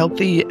very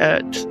healthy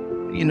at,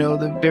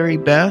 the very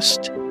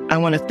best. I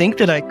want to think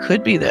that I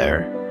could be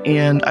there.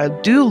 And I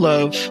do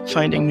love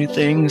finding new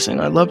things,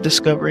 and I love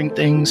discovering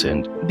things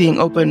and being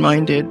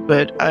open-minded.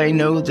 But I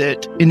know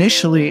that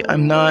initially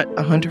I'm not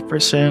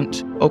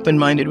 100%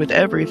 open-minded with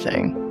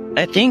everything.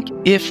 I think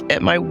if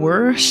at my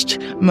worst,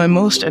 my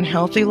most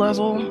unhealthy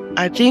level,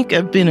 I think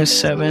I've been a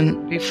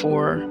 7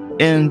 before.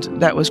 And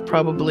that was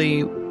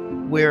probably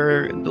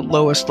where the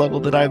lowest level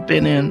that I've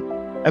been in.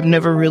 I've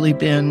never really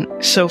been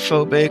so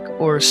phobic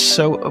or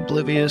so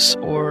oblivious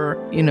or,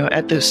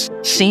 at this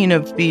scene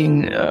of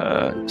being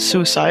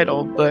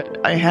suicidal, but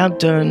I have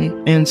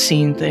done and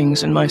seen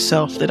things in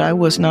myself that I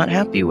was not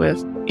happy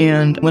with.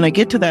 And when I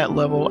get to that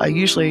level, I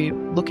usually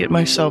look at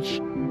myself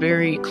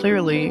very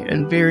clearly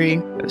and very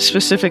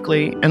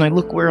specifically, and I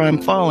look where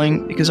I'm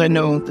falling because I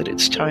know that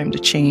it's time to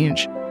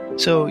change.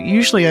 So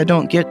usually I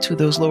don't get to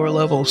those lower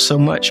levels so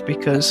much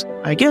because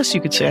I guess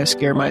you could say I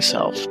scare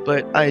myself,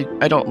 but I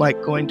don't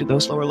like going to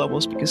those lower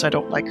levels because I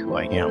don't like who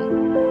I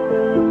am.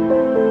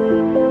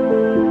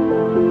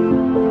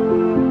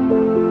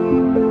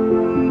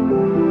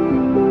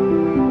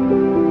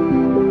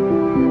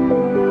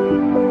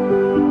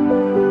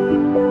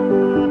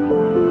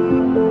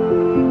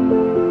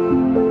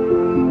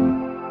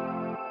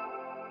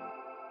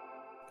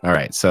 All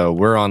right, so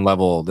we're on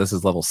level. This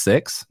is level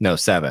 6. No,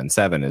 7.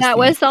 7 is that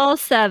was all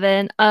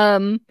 7.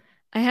 I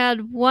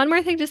had one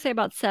more thing to say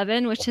about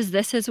 7, which is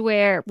this is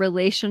where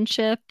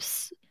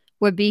relationships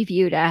would be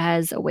viewed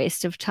as a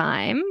waste of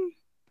time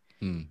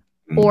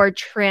or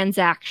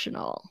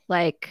transactional.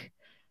 Like,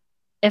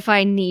 if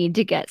I need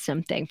to get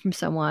something from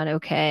someone,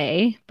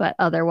 okay, but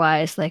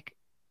otherwise, like,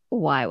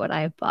 why would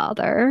I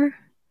bother?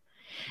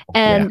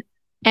 And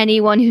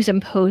anyone who's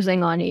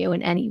imposing on you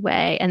in any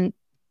way and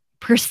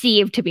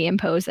perceived to be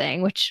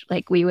imposing, which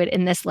like we would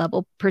in this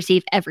level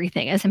perceive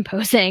everything as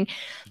imposing.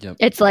 Yep.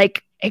 It's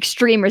like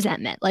extreme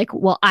resentment. Like,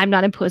 well, I'm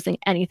not imposing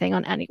anything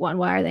on anyone.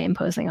 Why are they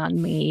imposing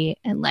on me?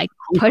 And like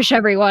push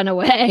everyone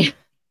away.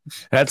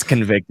 That's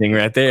convicting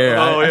right there.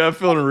 Oh, yeah, I'm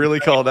feeling really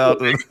called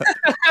out.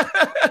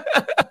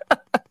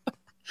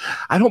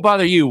 I don't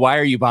bother you. Why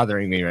are you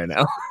bothering me right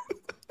now?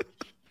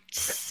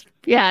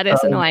 Yeah, it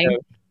is annoying.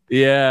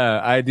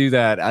 Yeah, I do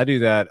that. I do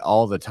that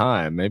all the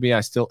time. Maybe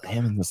I still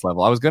am in this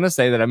level. I was going to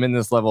say that I'm in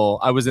this level.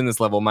 I was in this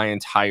level my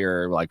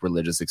entire like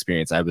religious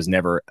experience. I was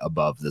never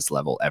above this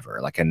level ever.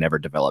 Like I never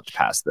developed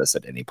past this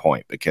at any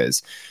point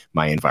because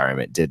my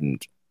environment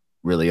didn't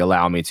really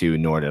allow me to,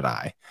 nor did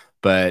I.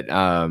 But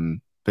now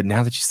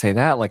that you say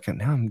that, like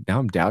now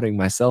I'm doubting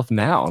myself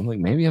now. I'm like,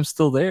 maybe I'm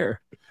still there.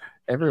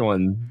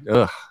 Everyone,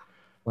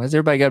 why has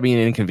everybody got to be an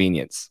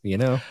inconvenience?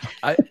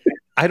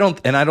 I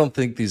don't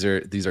think these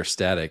are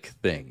static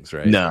things,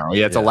 right? No,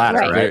 yeah, it's a ladder,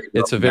 right?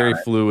 It's a very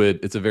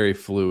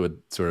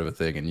fluid sort of a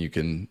thing, and you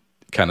can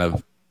kind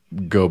of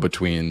go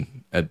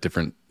between at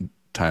different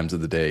times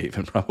of the day,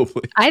 even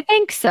probably. I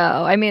think so.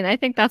 I mean, I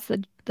think that's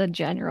the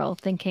general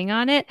thinking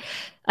on it.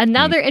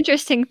 Another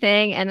interesting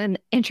thing and an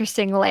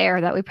interesting layer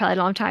that we probably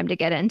don't have time to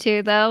get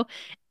into, though,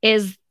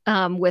 is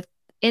with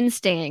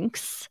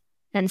instincts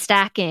and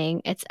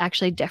stacking, it's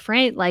actually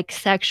different. Like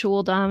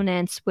sexual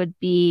dominance would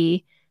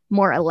be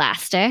more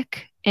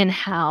elastic in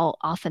how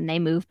often they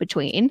move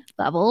between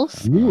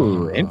levels.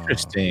 Ooh,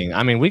 interesting.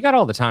 I mean, we got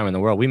all the time in the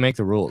world. We make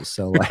the rules.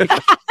 So like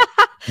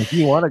if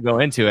you want to go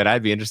into it,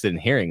 I'd be interested in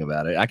hearing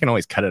about it. I can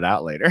always cut it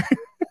out later.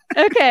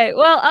 Okay.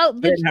 Well,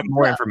 have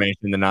more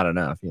information than not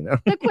enough,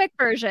 The quick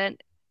version.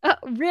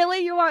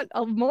 Really? You want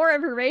more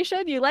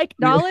information? You like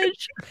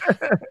knowledge?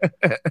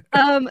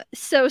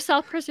 So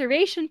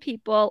self-preservation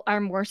people are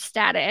more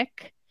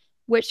static,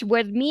 which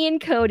would mean,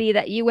 Cody,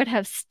 that you would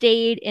have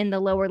stayed in the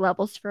lower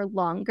levels for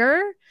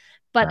longer.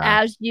 But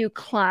as you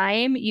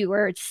climb, you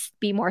would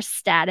be more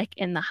static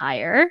in the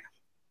higher.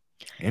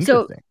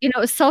 So,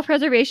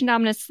 self-preservation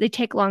dominants, they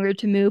take longer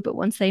to move, but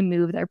once they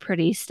move, they're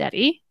pretty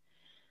steady.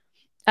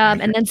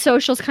 And then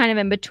social's kind of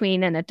in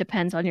between, and it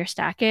depends on your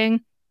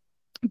stacking.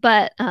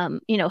 But,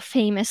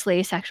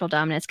 famously, sexual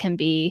dominance can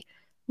be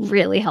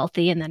really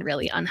healthy and then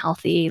really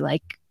unhealthy,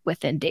 like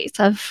within days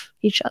of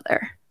each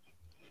other.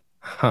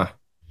 Huh.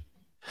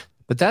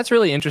 But that's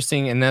really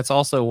interesting. And that's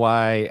also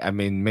why, I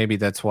mean, maybe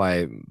that's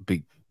why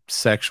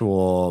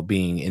sexual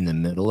being in the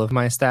middle of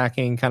my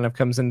stacking kind of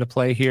comes into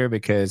play here,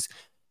 because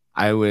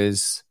I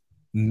was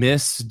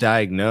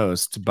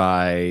misdiagnosed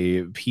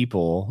by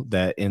people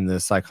that in the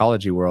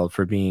psychology world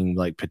for being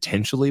like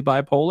potentially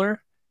bipolar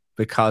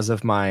because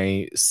of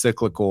my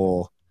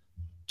cyclical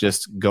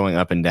just going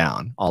up and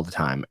down all the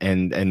time.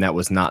 And that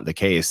was not the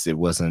case. It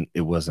wasn't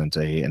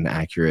an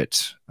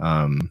accurate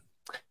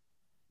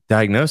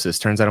diagnosis.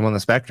 Turns out I'm on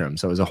the spectrum,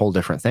 so it was a whole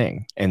different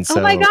thing. And so,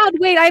 oh my god,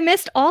 wait, I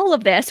missed all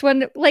of this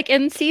when like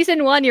in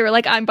season 1 you were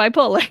like, I'm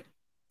bipolar.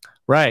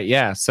 Right,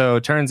 yeah. So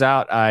it turns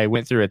out I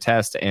went through a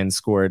test and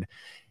scored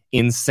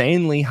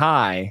insanely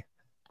high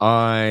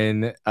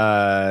on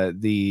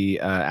the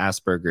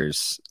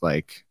Asperger's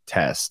like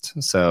test.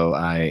 So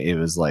it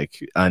was like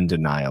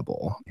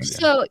undeniable.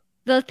 So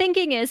the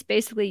thinking is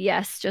basically,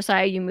 yes,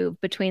 Josiah, you move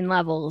between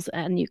levels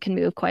and you can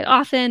move quite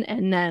often,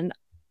 and then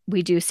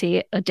we do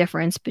see a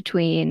difference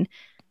between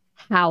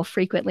how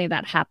frequently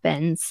that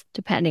happens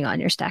depending on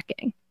your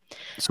stacking.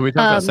 So we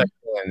talked about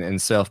sexual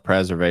and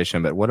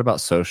self-preservation, but what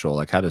about social?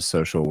 Like, how does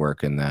social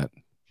work in that?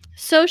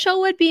 Social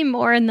would be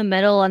more in the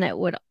middle, and it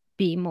would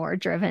be more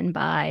driven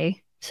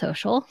by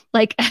social,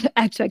 like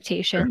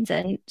expectations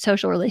and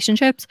social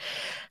relationships.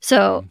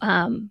 So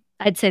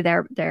I'd say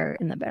they're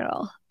in the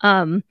middle.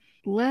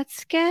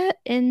 let's get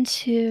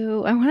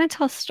into. I want to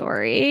tell a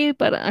story,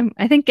 but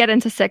I think get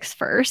into 6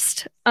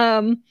 first.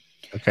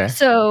 Okay.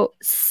 So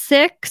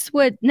 6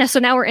 would. So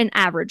now we're in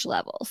average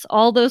levels.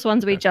 All those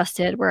ones we just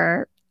did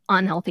were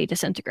unhealthy,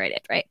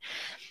 disintegrated, right?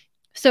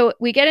 So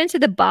we get into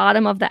the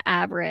bottom of the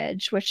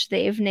average, which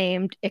they've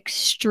named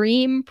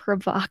extreme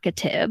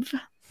provocative.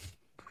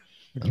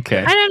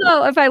 Okay. I don't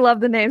know if I love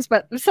the names,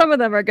 but some of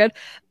them are good.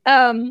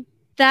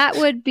 That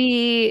would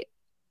be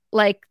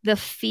like the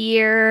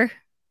fear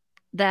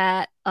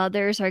that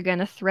others are going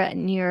to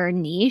threaten your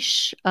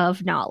niche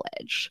of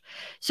knowledge.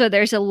 So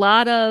there's a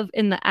lot of,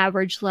 in the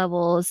average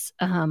levels,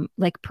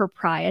 like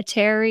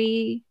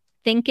proprietary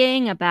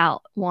thinking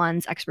about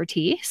one's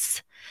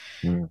expertise.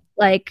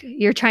 Like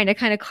you're trying to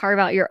kind of carve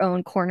out your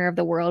own corner of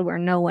the world where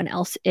no one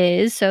else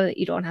is, so that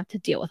you don't have to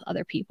deal with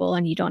other people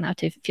and you don't have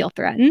to feel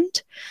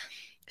threatened.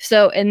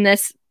 So in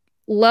this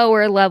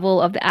lower level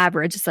of the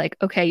average, it's like,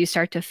 okay, you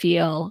start to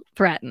feel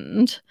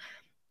threatened.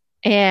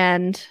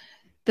 And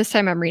this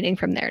time I'm reading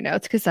from their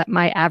notes because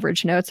my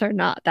average notes are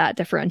not that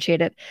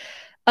differentiated.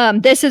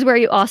 This is where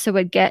you also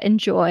would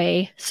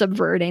enjoy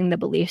subverting the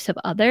beliefs of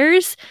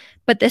others,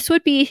 but this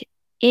would be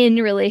in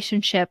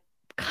relationship,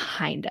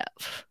 kind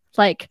of.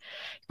 Like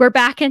we're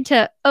back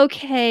into,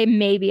 okay,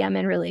 maybe I'm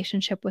in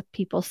relationship with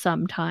people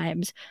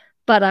sometimes,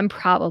 but I'm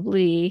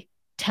probably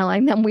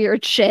telling them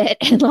weird shit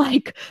and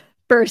like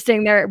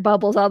bursting their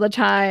bubbles all the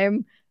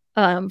time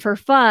for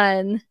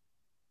fun.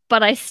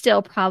 But I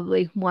still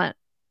probably want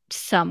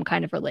some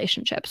kind of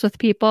relationships with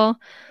people.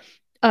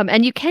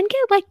 And you can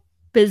get like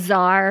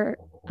bizarre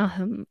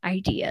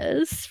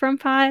ideas from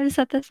 5s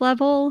at this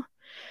level.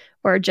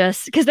 Or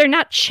just because they're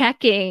not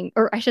checking,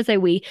 or I should say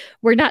we're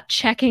not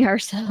checking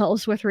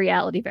ourselves with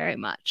reality very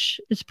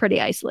much. It's pretty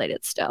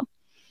isolated still.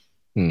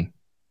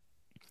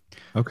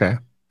 Okay.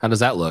 How does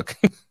that look?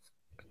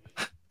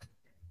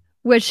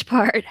 Which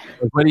part?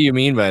 What do you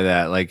mean by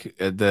that? Like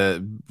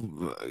the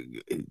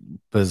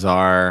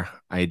bizarre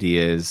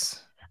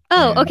ideas?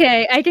 Oh,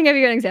 okay. I can give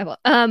you an example.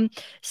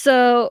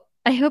 So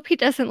I hope he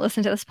doesn't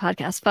listen to this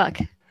podcast. Fuck.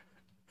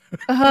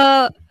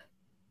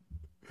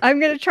 I'm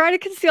going to try to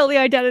conceal the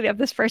identity of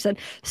this person.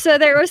 So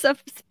there was a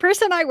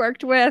person I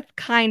worked with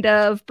kind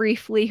of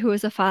briefly who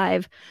was a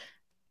 5,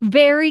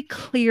 very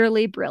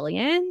clearly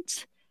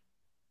brilliant.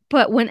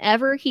 But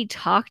whenever he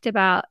talked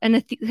about,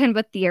 and kind of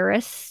a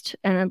theorist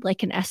and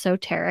like an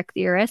esoteric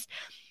theorist,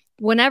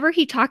 whenever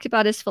he talked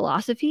about his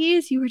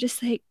philosophies, you were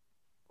just like,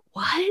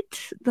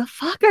 what the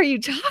fuck are you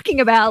talking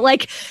about?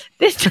 Like,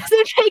 this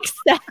doesn't make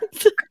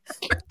sense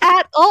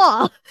at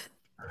all.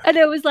 And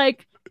it was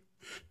like,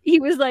 he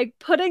was like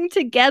putting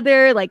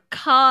together like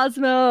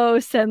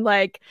cosmos and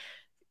like,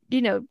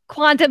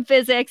 quantum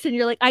physics. And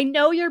you're like, I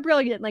know you're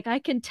brilliant. Like I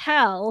can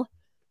tell,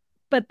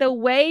 but the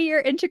way you're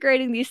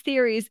integrating these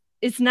theories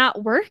is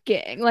not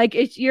working.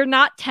 Like you're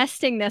not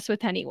testing this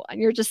with anyone.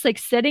 You're just like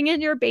sitting in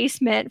your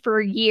basement for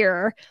a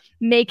year,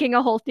 making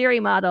a whole theory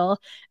model.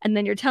 And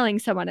then you're telling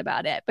someone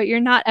about it, but you're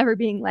not ever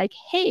being like,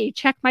 hey,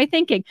 check my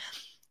thinking.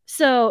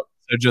 So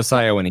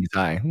Josiah when he's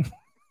high.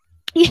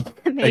 Yeah,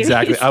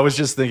 exactly. I was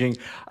just thinking,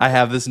 I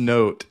have this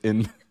note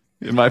in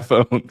my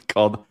phone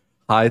called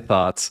high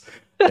thoughts.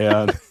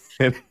 And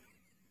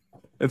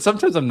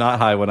sometimes I'm not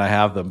high when I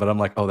have them, but I'm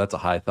like, oh, that's a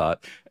high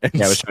thought. And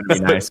yeah, I was trying to be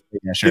nice.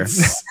 Yeah, sure.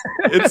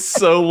 It's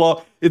so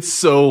long. It's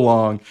so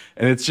long.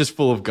 And it's just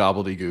full of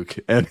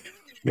gobbledygook. And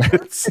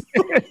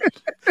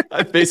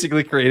I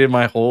basically created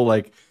my whole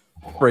like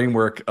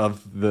framework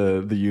of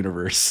the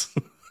universe.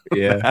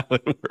 Yeah.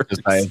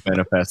 Just by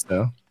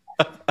manifesto.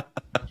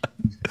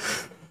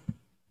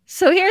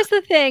 So here's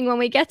the thing, when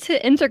we get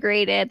to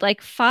integrated,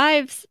 like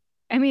 5s,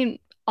 I mean,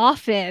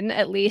 often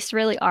at least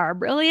really are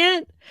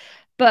brilliant,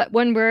 but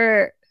when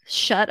we're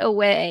shut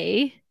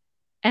away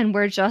and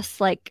we're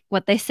just like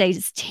what they say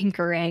is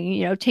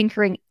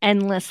tinkering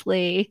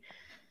endlessly,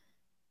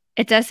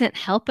 it doesn't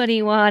help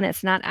anyone.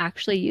 It's not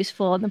actually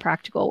useful in the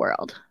practical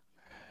world.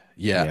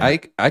 Yeah.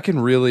 I can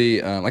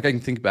really, I can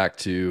think back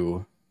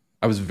to,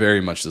 I was very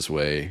much this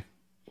way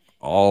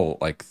all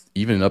like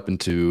even up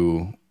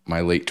into my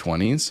late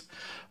 20s.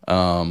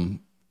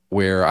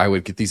 Where I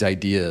would get these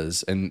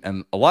ideas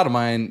and a lot of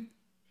mine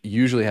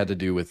usually had to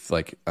do with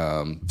like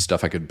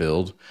stuff I could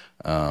build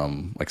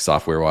like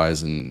software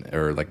wise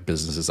or like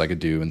businesses I could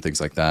do and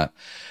things like that.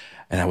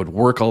 And I would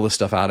work all this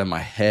stuff out in my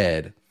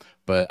head,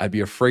 but I'd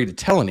be afraid to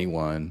tell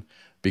anyone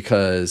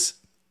because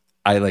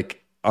I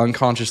like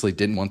unconsciously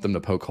didn't want them to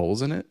poke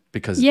holes in it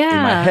because in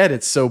my head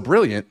it's so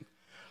brilliant,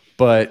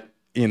 but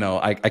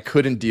I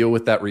couldn't deal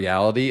with that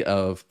reality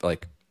of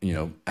like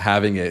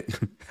having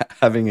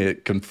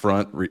it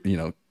confront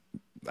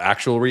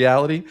actual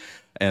reality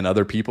and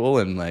other people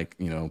and like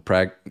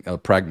a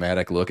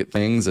pragmatic look at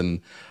things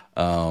and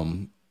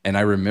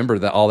I remember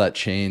that all that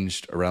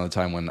changed around the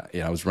time when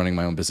I was running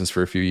my own business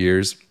for a few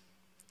years,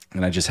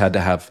 and I just had to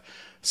have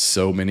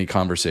so many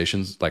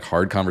conversations, like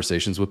hard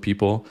conversations with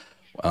people,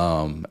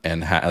 and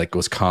like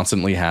was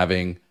constantly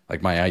having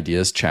like my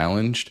ideas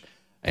challenged,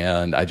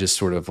 and I just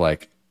sort of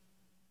like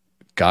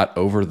got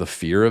over the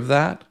fear of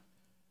that.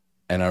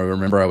 And I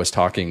remember I was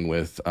talking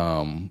with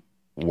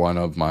one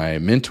of my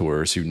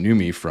mentors who knew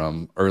me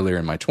from earlier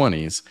in my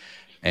 20s.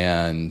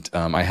 And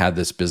I had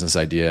this business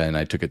idea and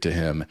I took it to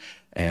him.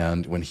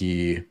 And when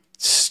he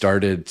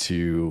started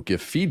to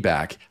give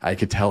feedback, I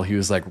could tell he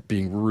was like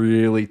being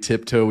really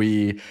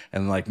tiptoey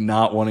and like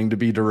not wanting to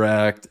be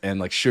direct and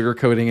like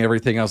sugarcoating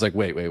everything. I was like,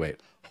 wait,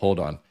 hold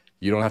on.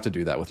 You don't have to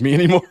do that with me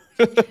anymore.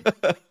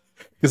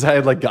 Because I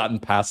had like gotten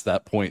past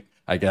that point,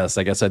 I guess.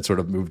 I'd sort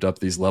of moved up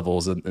these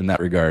levels in that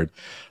regard.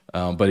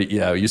 But it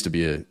used to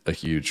be a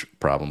huge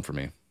problem for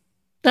me.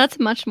 That's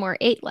much more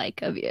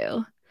 8-like of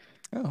you.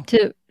 Oh.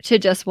 To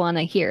just want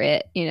to hear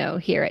it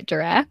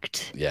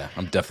direct. Yeah,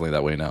 I'm definitely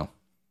that way now.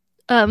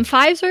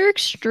 5s are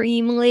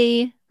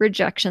extremely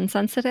rejection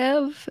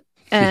sensitive,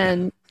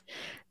 and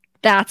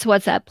that's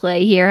what's at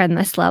play here in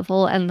this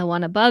level. And the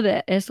one above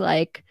it is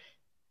like,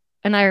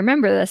 and I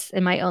remember this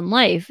in my own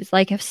life, it's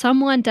like, if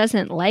someone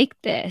doesn't like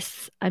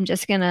this, I'm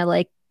just gonna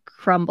like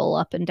crumble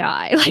up and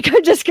die. Like,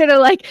 I'm just gonna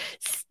like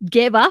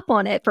give up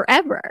on it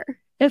forever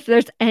if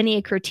there's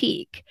any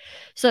critique.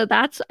 So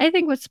that's, I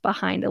think, what's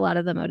behind a lot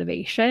of the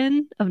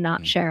motivation of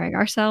not sharing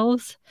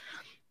ourselves.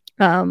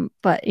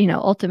 But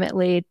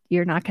ultimately,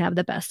 you're not gonna have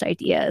the best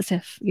ideas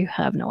if you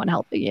have no one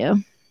helping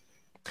you.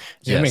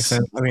 Yeah, it makes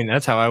sense. I mean,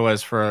 that's how I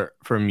was for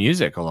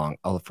music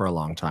for a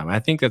long time. I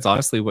think that's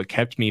honestly what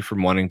kept me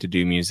from wanting to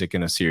do music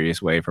in a serious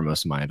way for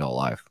most of my adult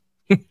life.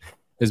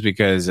 Is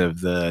because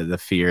of the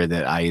fear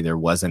that I either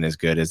wasn't as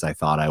good as I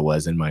thought I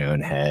was in my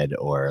own head,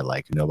 or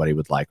like nobody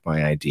would like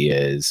my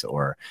ideas,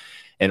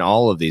 and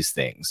all of these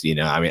things.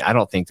 I mean, I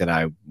don't think that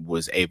I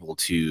was able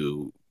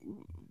to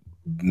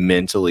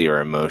mentally or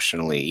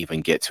emotionally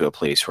even get to a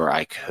place where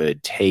I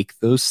could take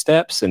those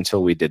steps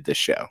until we did the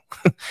show.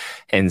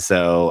 And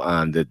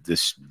so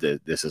this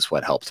is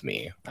what helped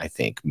me, I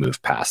think,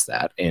 move past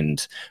that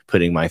and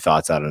putting my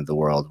thoughts out into the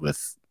world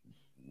with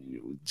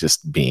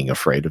just being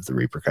afraid of the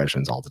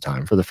repercussions all the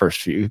time for the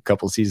first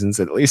couple seasons,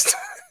 at least.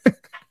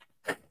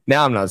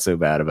 Now I'm not so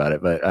bad about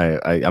it, but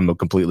I'm a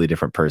completely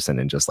different person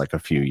in just like a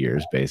few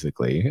years,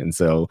 basically. And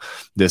so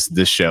this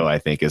show, I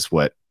think, is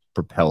what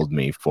propelled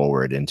me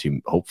forward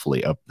into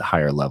hopefully up the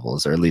higher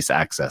levels, or at least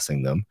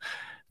accessing them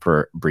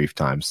for brief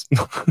times.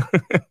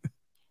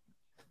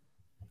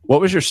 What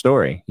was your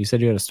story? You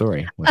said you had a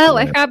story. Oh,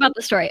 I forgot about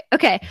the story.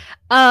 Okay.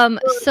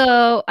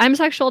 So I'm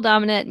sexual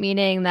dominant,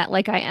 meaning that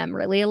like I am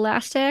really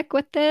elastic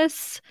with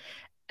this.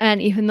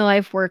 And even though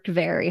I've worked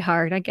very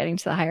hard at getting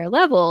to the higher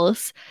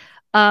levels,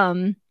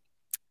 there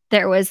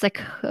was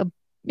like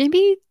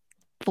maybe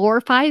 4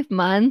 or 5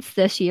 months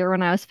this year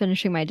when I was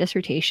finishing my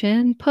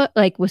dissertation,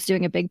 was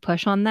doing a big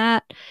push on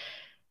that,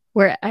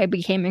 where I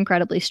became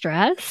incredibly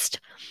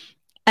stressed.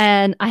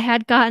 And I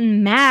had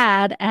gotten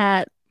mad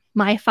at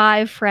my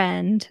 5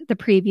 friend the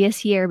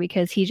previous year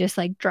because he just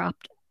like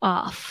dropped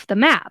off the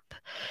map.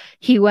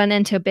 He went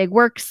into a big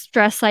work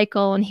stress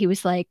cycle, and he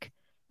was like,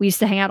 we used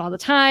to hang out all the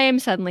time.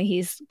 Suddenly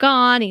he's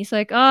gone. He's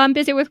like, oh, I'm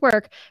busy with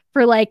work,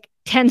 for like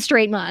 10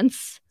 straight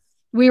months.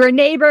 We were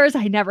neighbors.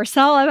 I never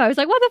saw him. I was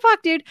like, what the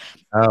fuck, dude?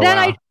 Oh, then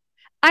wow.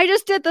 I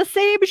just did the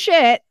same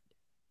shit,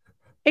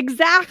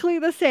 exactly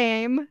the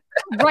same,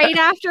 right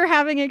after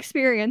having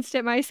experienced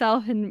it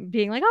myself and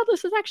being like, oh,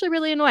 this is actually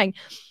really annoying.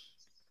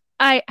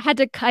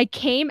 I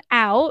came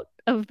out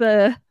of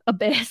the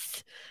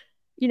abyss,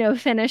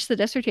 finished the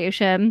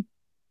dissertation.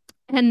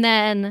 And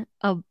then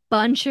a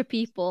bunch of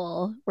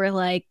people were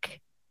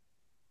like,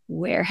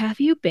 where have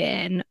you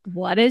been?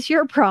 What is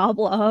your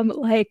problem?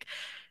 Like,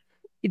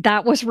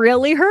 that was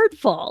really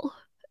hurtful.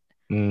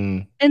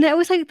 And I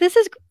was like, this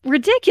is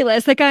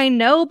ridiculous. Like, I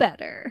know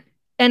better.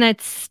 And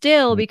it's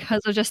still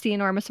because of just the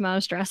enormous amount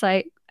of stress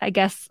I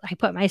guess I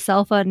put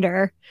myself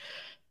under.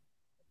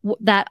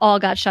 That all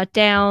got shut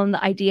down.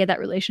 The idea that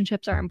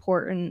relationships are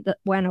important that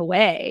went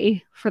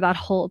away for that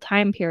whole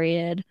time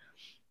period.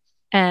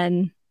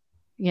 And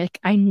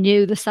I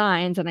knew the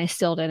signs and I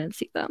still didn't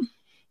see them.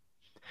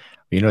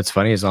 What's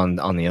funny is on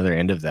the other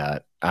end of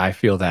that, I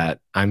feel that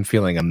I'm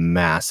feeling a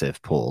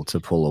massive pull to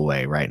pull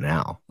away right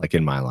now, like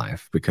in my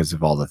life, because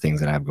of all the things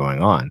that I have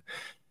going on.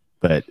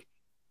 But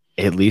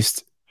at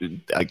least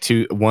like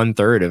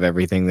 1/3 of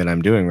everything that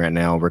I'm doing right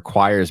now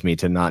requires me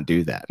to not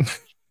do that.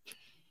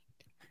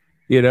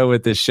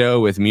 With this show,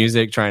 with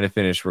music, trying to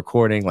finish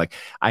recording, like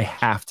I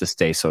have to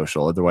stay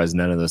social. Otherwise,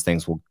 none of those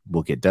things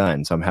will get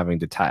done. So I'm having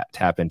to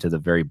tap into the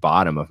very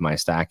bottom of my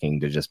stacking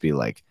to just be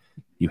like,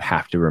 you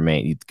have to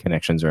remain.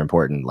 Connections are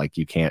important. Like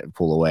you can't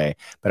pull away.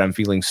 But I'm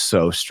feeling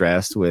so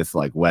stressed with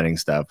like wedding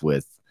stuff,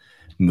 with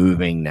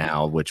moving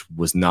now, which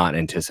was not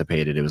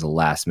anticipated. It was a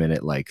last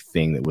minute like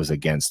thing that was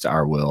against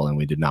our will, and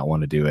we did not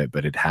want to do it,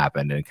 but it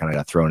happened and it kind of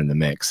got thrown in the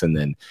mix. And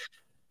then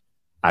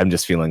I'm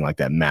just feeling like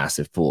that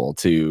massive pull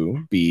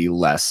to be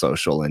less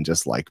social and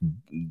just like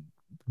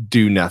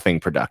do nothing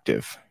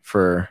productive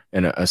for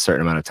a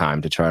certain amount of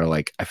time, to try to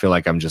like, I feel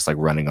like I'm just like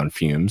running on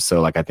fumes.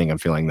 So like, I think I'm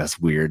feeling this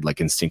weird,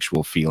 like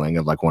instinctual feeling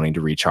of like wanting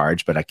to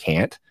recharge, but I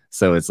can't.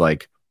 So it's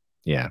like,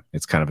 yeah,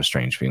 it's kind of a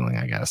strange feeling,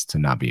 I guess, to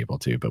not be able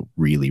to, but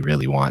really,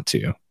 really want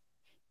to.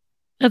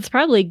 It's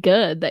probably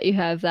good that you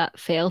have that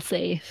fail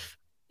safe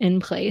in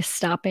place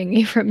stopping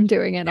me from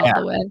doing it all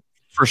the way.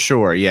 For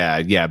sure.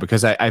 Yeah.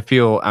 Because I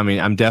feel, I mean,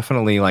 I'm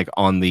definitely like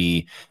on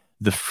the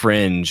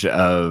fringe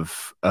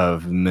of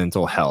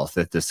mental health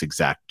at this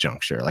exact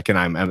juncture. Like, and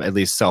I'm at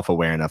least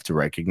self-aware enough to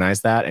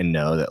recognize that and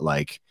know that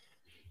like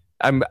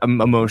I'm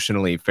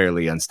emotionally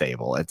fairly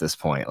unstable at this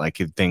point. Like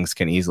things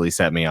can easily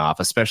set me off,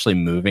 especially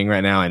moving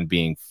right now and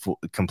being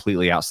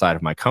completely outside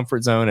of my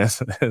comfort zone as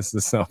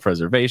the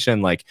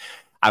self-preservation. Like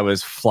I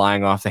was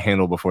flying off the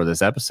handle before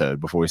this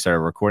episode, before we started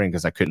recording,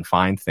 because I couldn't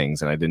find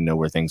things and I didn't know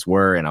where things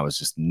were. And I was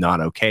just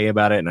not okay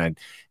about it. And I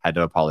had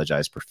to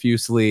apologize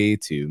profusely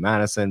to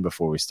Madison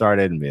before we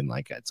started and being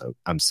like,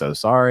 I'm so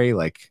sorry.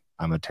 Like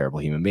I'm a terrible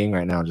human being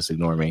right now. Just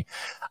ignore me.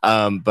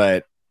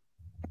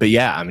 But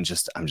yeah, I'm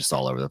just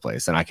all over the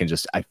place. And I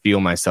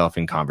feel myself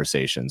in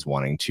conversations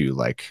wanting to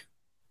like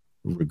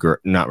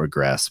not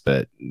regress,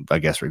 but I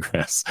guess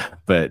regress,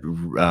 but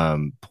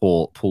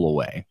pull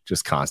away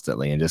just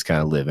constantly and just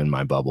kind of live in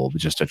my bubble,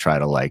 just to try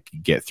to like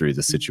get through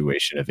the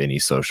situation of any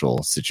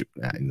social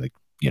like,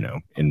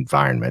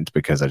 environment,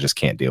 because I just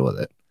can't deal with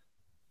it.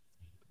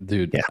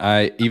 Dude,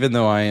 yeah. Even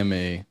though I am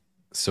a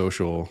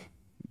social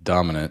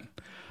dominant,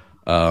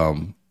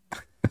 I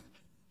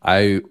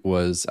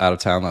was out of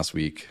town last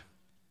week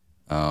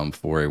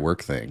for a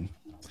work thing.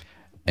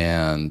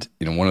 And,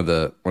 one of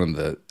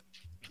the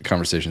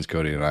conversations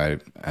Cody and I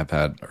have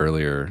had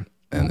earlier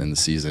in the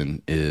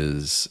season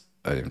is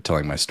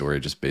telling my story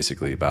just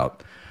basically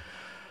about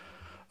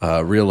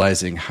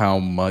realizing how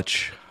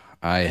much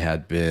I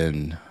had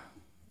been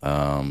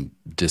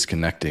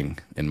disconnecting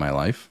in my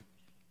life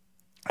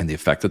and the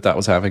effect that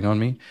was having on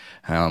me.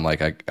 And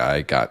like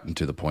I got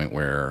into the point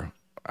where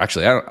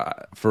actually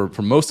for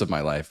most of my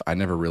life, I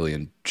never really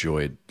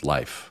enjoyed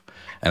life,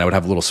 and I would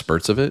have little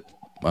spurts of it.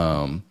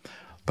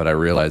 But I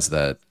realized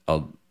that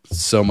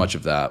so much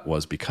of that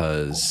was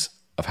because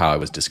of how I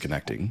was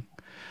disconnecting.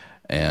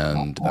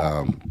 And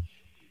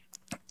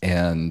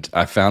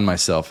I found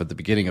myself at the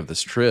beginning of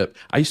this trip.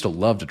 I used to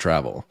love to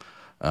travel.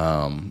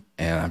 And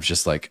I'm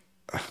just like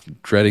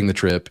dreading the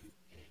trip,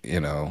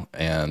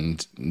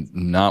 and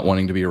not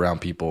wanting to be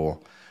around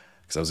people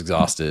because I was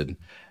exhausted.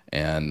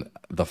 And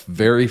the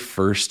very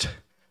first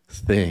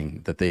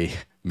thing that they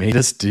made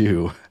us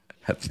do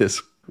at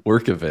this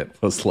work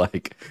event was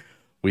like,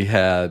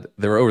 there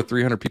were over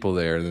 300 people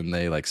there, and then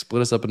they like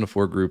split us up into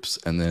 4 groups,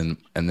 and then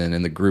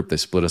in the group they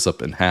split us up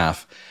in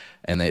half,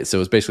 so it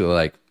was basically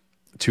like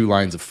 2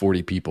 lines of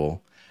 40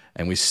 people,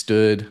 and we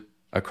stood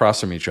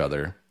across from each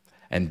other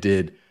and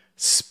did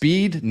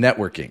speed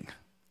networking.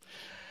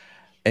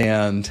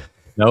 And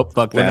nope,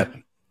 fuck that.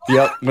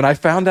 When I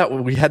found out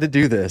we had to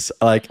do this,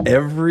 like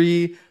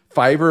every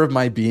fiber of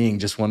my being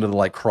just wanted to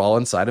like crawl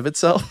inside of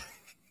itself.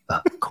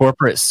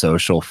 Corporate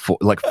social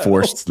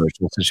forced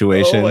social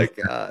situation. Oh my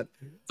god,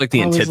 it's like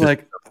the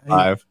antithesis of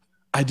 5.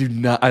 I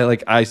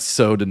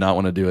so did not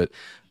want to do it.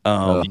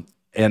 And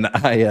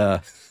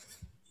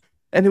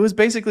it was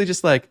basically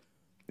just like,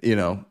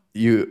 you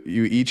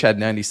each had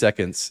 90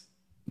 seconds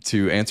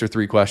to answer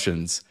 3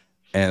 questions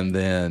and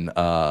then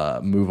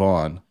move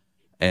on.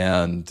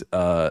 And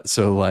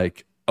so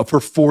like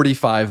for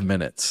 45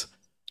 minutes,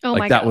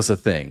 that was a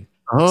thing.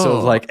 Oh. So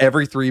like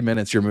every 3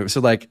 minutes you're moving.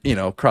 So like,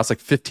 across like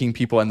 15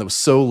 people, and it was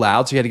so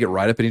loud. So you had to get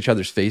right up in each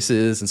other's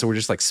faces. And so we're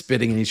just like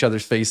spitting in each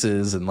other's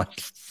faces. And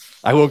like,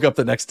 I woke up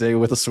the next day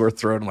with a sore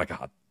throat. I'm like,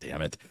 oh,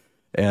 damn it.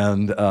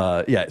 And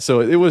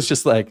so it was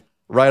just like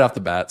right off the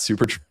bat,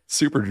 super,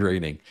 super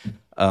draining.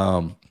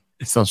 It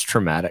sounds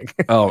traumatic.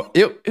 It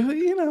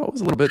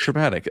was a little bit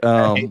traumatic.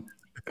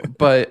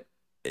 But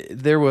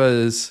there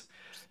was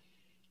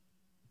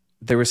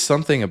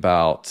something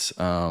about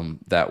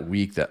that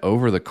week that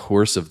over the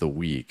course of the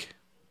week,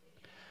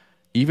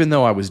 even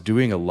though I was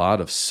doing a lot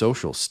of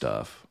social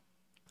stuff,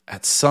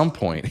 at some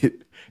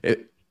point,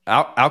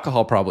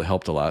 alcohol probably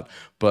helped a lot,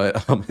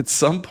 but at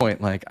some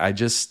point, like I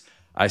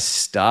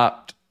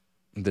stopped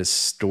this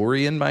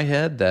story in my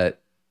head that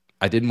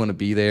I didn't want to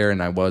be there,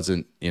 and I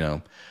wasn't,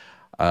 and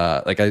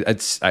I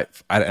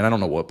don't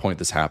know what point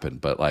this happened,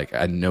 but like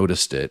I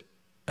noticed it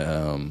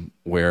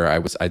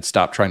where I'd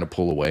stopped trying to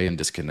pull away and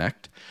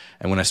disconnect.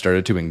 And when I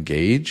started to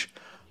engage,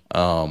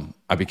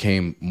 I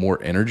became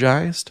more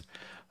energized.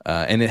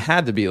 And it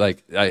had to be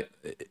like, I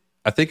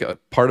think a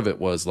part of it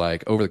was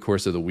like over the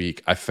course of the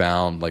week, I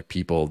found like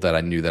people that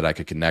I knew that I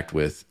could connect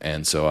with.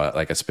 And so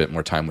I spent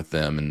more time with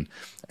them,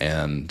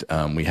 and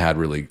we had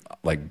really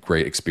like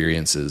great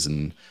experiences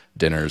and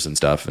dinners and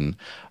stuff. And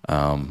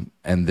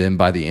then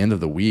by the end of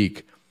the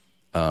week,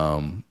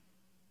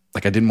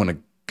 like I didn't want to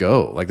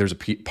go. Like there's a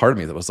part of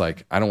me that was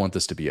like, I don't want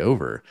this to be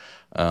over.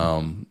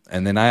 And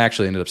then I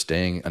actually ended up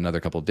staying another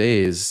couple of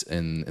days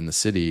in the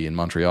city in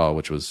Montreal,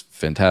 which was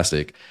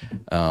fantastic.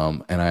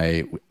 And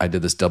I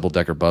did this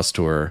double-decker bus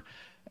tour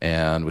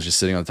and was just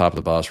sitting on the top of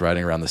the bus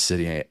riding around the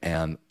city,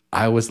 and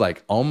I was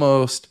like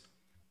almost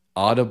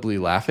audibly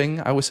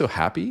laughing. I was so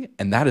happy,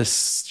 and that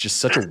is just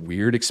such a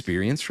weird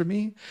experience for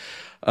me.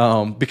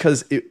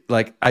 Because it,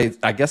 like,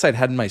 I guess I'd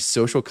had my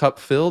social cup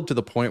filled to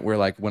the point where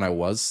like when I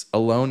was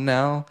alone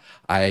now,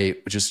 I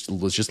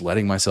was just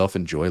letting myself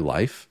enjoy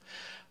life.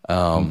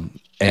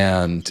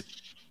 And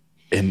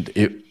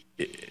it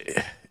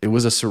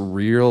was a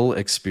surreal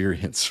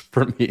experience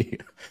for me.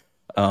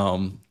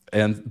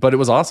 But it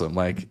was awesome.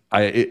 Like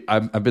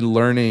I've been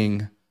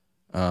learning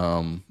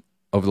over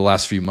the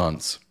last few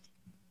months.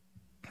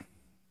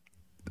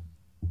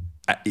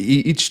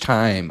 Each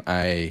time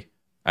I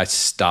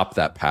stop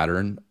that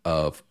pattern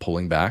of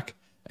pulling back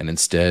and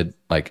instead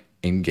like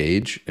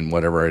engage in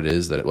whatever it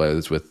is, that whether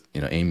it's with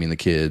aiming the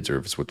kids or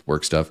if it's with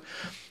work stuff,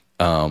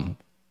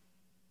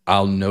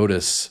 I'll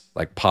notice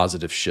like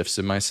positive shifts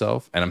in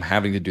myself, and I'm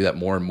having to do that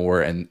more and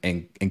more and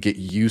get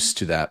used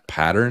to that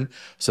pattern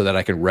so that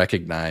I can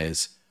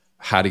recognize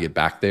how to get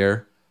back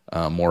there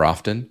more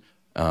often.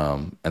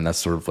 And that's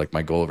sort of like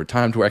my goal over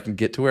time, to where I can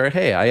get to where,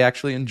 hey, I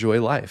actually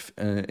enjoy life.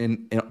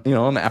 And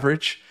on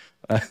average,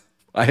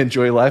 I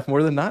enjoy life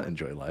more than not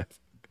enjoy life,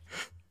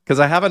 because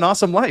I have an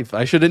awesome life.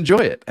 I should enjoy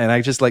it. And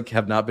I just like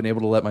have not been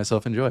able to let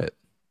myself enjoy it.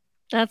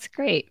 That's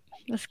great.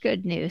 That's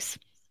good news.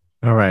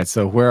 All right.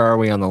 So where are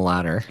we on the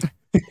ladder?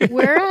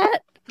 We're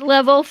at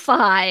level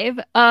 5.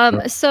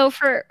 So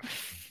for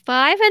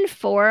 5 and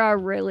 4 are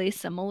really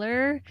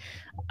similar.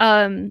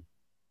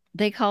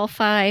 They call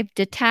 5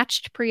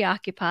 detached,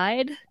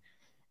 preoccupied,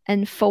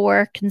 and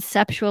 4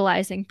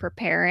 conceptualizing,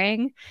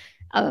 preparing.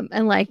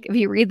 And like if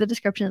you read the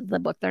descriptions of the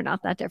book, they're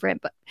not that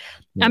different. But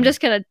I'm just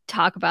gonna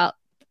talk about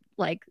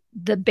like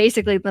the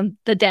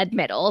dead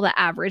middle, the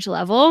average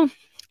level.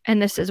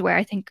 And this is where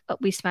I think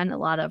we spend a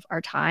lot of our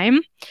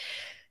time.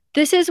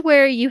 This is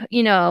where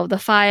the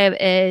 5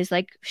 is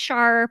like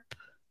sharp,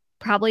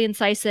 probably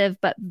incisive,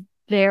 but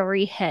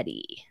very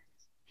heady.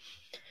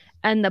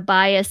 And the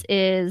bias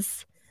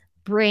is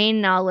brain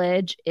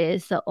knowledge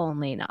is the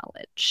only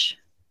knowledge.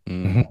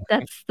 Mm-hmm.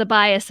 That's the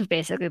bias of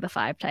basically the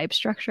 5 type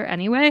structure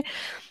anyway.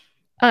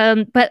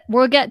 But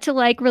we'll get to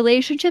like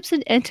relationships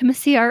and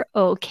intimacy are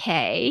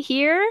okay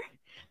here,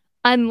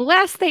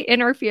 unless they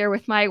interfere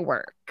with my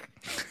work.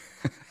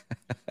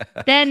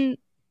 then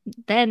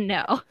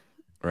no.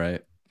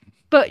 Right.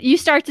 But you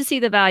start to see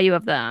the value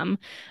of them.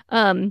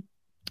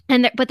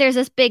 But there's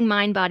this big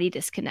mind-body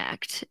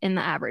disconnect in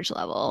the average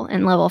level,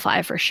 in level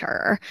 5 for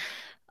sure,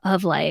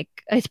 of like,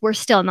 we're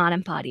still not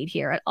embodied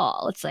here at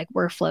all. It's like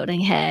we're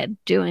floating head,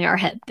 doing our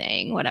head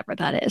thing, whatever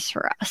that is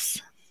for us.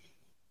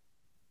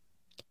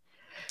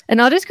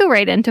 And I'll just go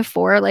right into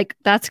 4. Like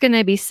that's going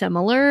to be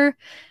similar,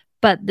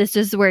 but this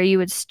is where you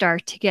would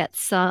start to get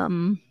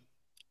some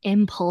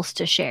impulse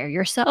to share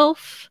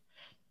yourself,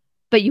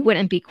 but you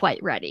wouldn't be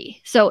quite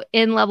ready. So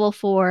in level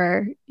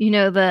 4,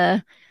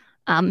 the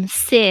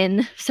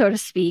sin, so to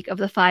speak, of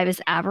the 5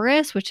 is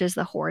avarice, which is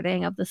the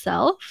hoarding of the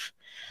self.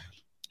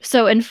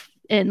 So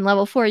in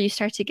level 4, you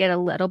start to get a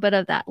little bit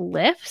of that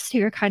lift. So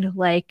you're kind of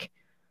like,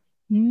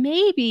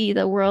 maybe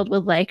the world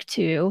would like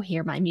to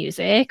hear my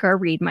music or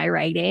read my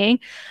writing,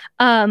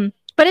 but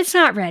it's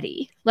not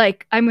ready.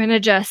 Like I'm going to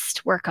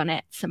just work on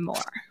it some more.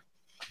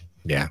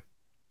 Yeah.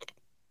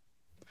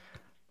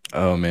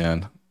 Oh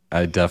man,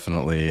 I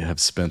definitely have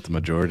spent the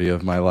majority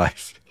of my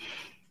life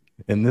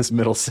in this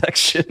middle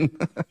section.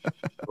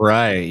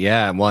 Right.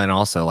 Yeah. Well, and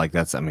also like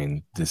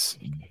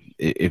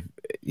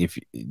if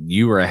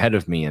you were ahead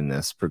of me in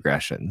this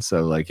progression,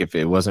 so like if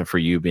it wasn't for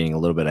you being a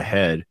little bit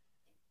ahead,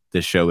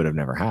 this show would have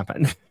never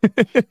happened.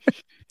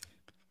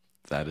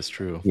 That is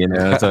true.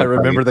 I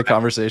remember the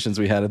conversations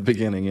we had at the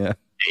beginning.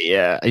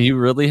 Yeah. You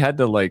really had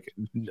to like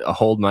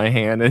hold my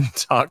hand and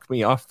talk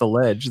me off the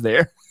ledge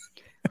there.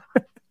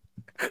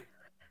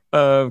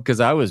 Because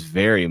I was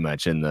very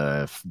much in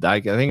I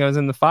think I was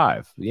in the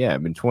 5. Yeah.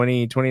 In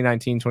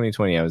 2019,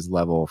 2020, I was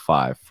level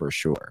 5 for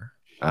sure.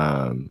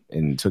 And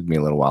it took me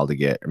a little while to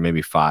get, or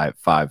maybe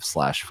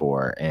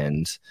 5/4.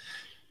 And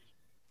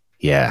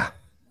yeah,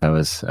 it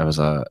was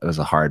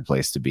a hard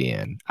place to be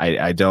in.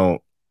 I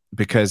don't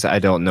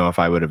know if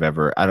I would have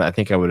ever, I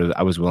think I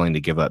was willing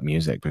to give up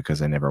music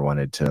because I never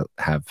wanted to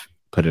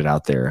put it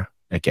out there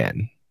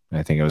again.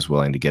 I think I was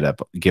willing to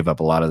give up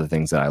a lot of the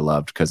things that I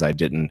loved because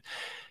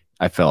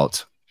I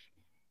felt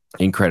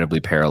incredibly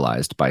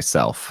paralyzed by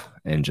self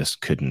and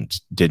just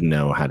didn't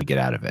know how to get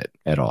out of it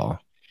at all.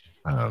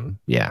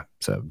 Yeah.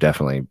 So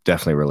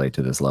definitely relate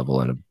to this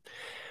level in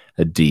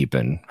a deep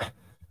and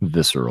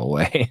visceral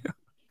way.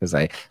 Because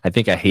I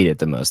think I hate it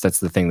the most. That's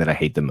the thing that I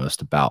hate the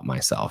most about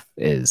myself,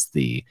 is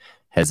the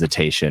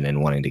hesitation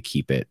and wanting to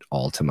keep it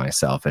all to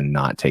myself and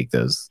not take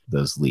those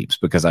leaps,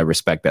 because I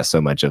respect that so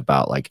much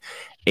about like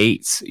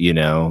 8s.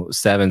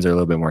 7s are a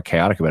little bit more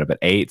chaotic about it,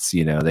 but 8s,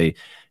 they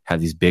have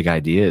these big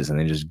ideas and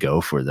they just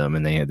go for them,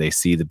 and they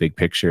see the big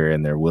picture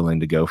and they're willing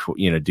to go for,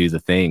 do the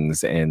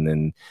things, and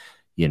then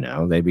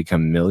they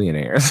become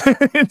millionaires.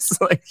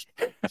 It's like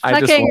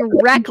fucking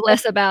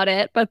reckless about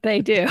it, but they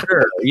do.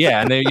 Sure.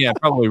 Yeah, and they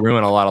probably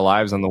ruin a lot of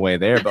lives on the way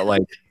there, but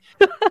like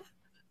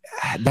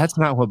that's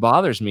not what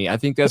bothers me. I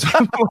think that's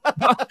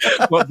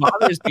what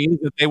bothers me, is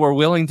that they were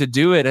willing to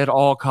do it at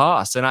all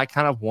costs, and I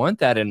kind of want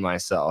that in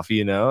myself,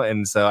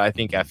 and so I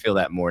think I feel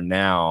that more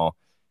now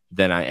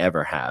than I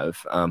ever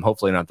have.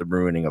 Hopefully not the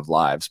ruining of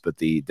lives, but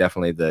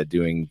definitely the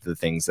doing the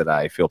things that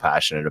I feel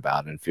passionate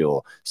about and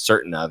feel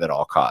certain of at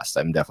all costs.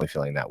 I'm definitely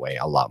feeling that way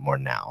a lot more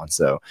now. And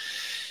so,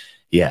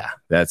 yeah,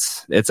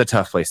 it's a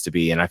tough place to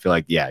be. And I feel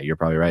like, yeah, you're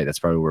probably right. That's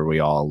probably where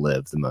we all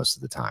live the most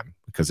of the time,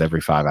 because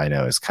every 5 I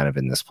know is kind of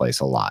in this place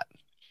a lot.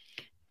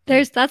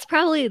 That's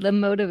probably the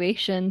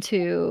motivation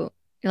to,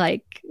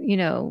 like, you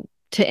know,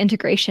 to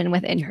integration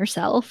within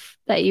yourself,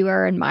 that you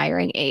are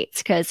admiring 8s,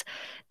 because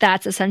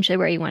that's essentially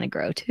where you want to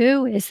grow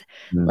to, is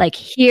like,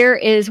 here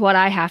is what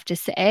I have to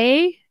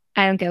say.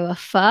 I don't give a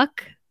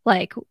fuck.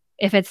 Like,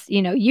 if it's,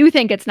 you know, you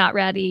think it's not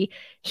ready,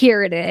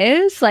 here it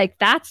is. Like,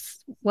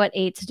 that's what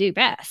 8s do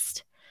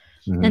best.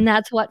 And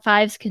that's what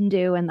 5s can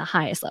do in the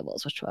highest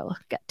levels, which we'll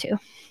get to.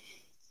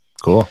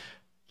 Cool.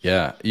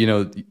 Yeah. You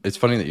know, it's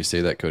funny that you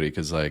say that, Cody,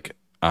 because like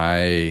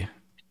I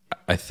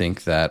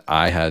think that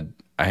I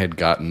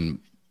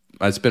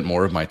spent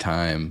more of my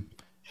time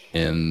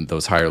in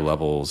those higher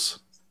levels,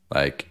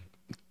 like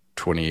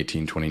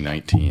 2018,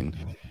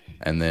 2019.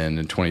 And then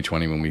in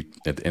 2020,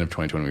 at the end of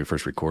 2020, when we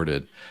first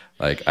recorded,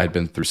 like I'd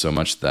been through so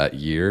much that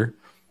year.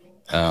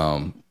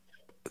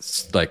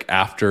 Like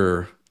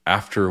after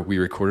we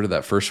recorded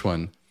that first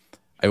one,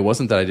 it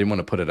wasn't that I didn't want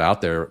to put it out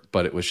there,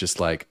 but it was just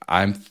like,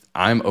 I'm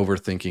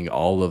overthinking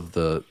all of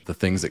the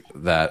things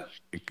that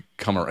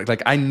come around.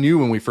 Like I knew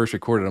when we first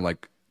recorded, I'm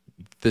like,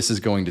 this is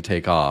going to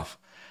take off.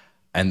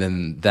 And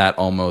then that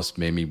almost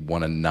made me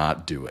want to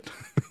not do it.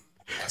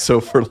 So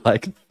for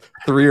like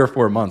 3 or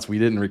 4 months, we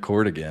didn't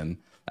record again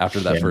after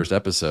that first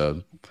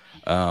episode.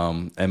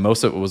 And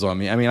most of it was on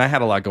me. I mean, I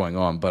had a lot going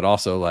on, but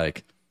also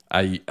like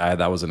I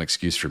that was an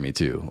excuse for me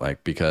too.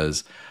 Like,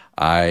 because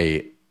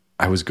I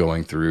was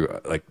going through,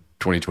 like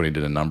 2020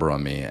 did a number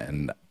on me,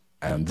 and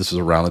this was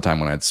around the time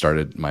when I'd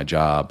started my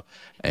job.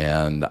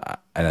 And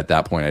at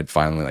that point, I'd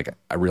finally, like,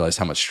 I realized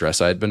how much stress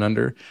I had been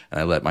under, and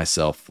I let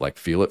myself like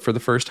feel it for the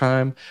first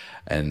time,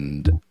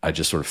 and I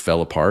just sort of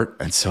fell apart.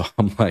 And so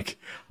I'm like,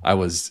 I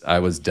was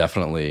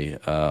definitely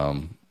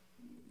in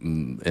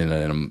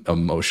an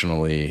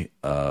emotionally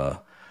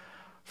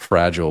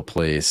fragile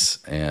place,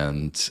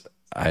 and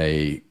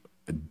I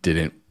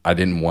didn't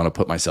want to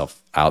put myself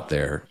out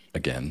there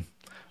again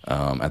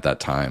at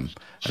that time.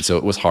 And so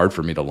it was hard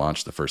for me to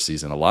launch the first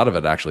season. A lot of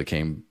it actually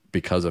came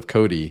because of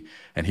Cody,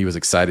 and he was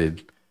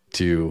excited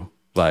to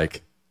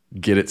like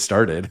get it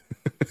started.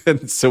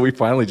 And so we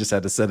finally just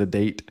had to set a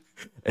date,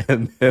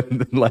 and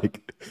then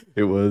like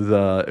it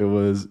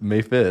was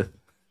May 5th,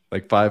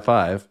 like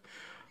 5/5.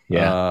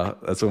 Yeah,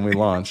 that's when we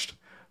launched.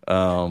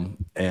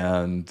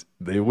 And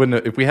they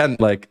wouldn't have, if we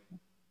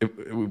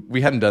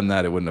hadn't done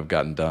that, it wouldn't have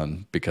gotten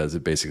done, because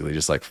it basically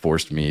just like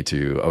forced me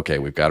to, okay,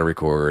 we've got to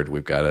record,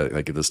 we've got to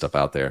like get this stuff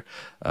out there.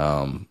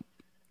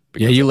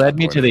 Yeah, you led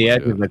me to the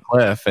edge of the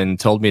cliff and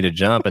told me to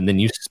jump, and then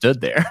you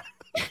stood there.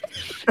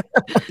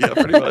 Yeah,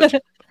 pretty much.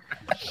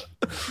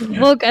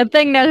 Well, good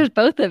thing there's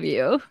both of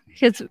you,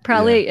 because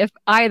probably if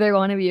either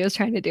one of you was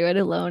trying to do it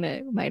alone,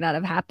 it might not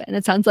have happened.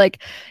 It sounds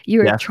like you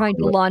were trying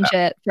to launch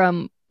it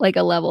from like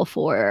a level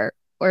 4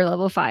 or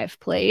level 5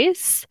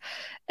 place.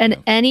 And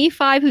any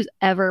 5 who's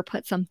ever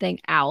put something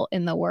out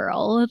in the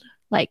world,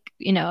 like,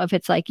 you know, if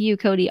it's like you,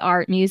 Cody,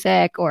 art,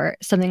 music, or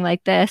something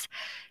like this,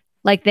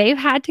 like they've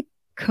had to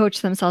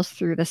coach themselves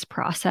through this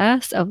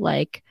process of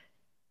like,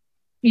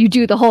 you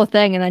do the whole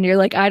thing and then you're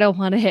like, I don't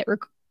want to hit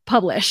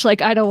publish.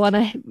 Like, I don't want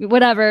to,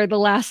 whatever the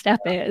last step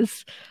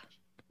is.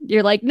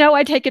 You're like, no,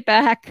 I take it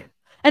back.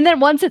 And then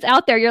once it's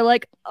out there, you're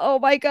like, oh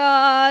my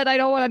God, I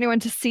don't want anyone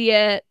to see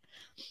it.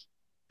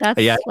 That's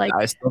like,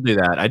 I still do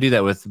that. I do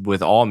that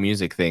with all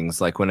music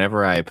things. Like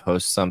whenever I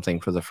post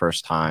something for the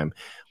first time,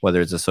 whether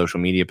it's a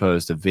social media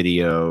post, a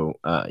video,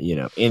 you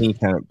know, any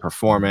kind of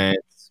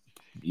performance,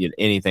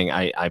 anything,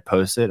 I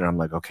post it and I'm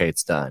like, okay,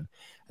 it's done.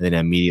 And then I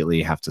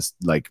immediately have to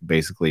like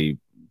basically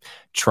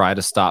try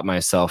to stop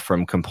myself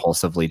from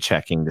compulsively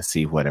checking to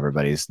see what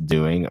everybody's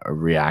doing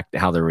or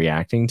how they're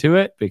reacting to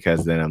it,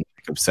 because then I'm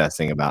like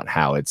obsessing about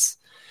how it's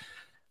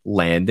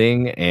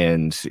landing.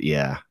 And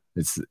yeah,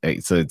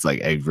 it's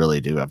like I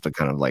really do have to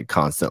kind of like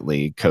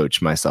constantly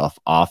coach myself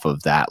off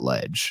of that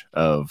ledge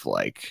of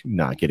like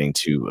not getting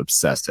too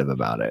obsessive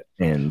about it.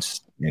 And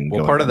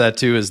well, part of that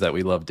too is that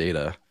we love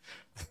data.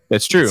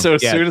 That's true. So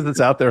as soon as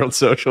it's out there on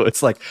social,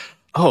 it's like,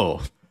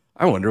 oh,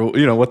 I wonder,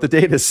 you know, what the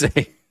data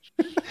say.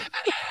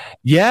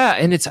 Yeah,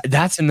 and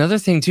that's another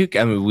thing too.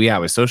 I mean,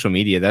 with social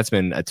media, that's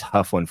been a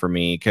tough one for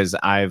me, because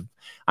I'm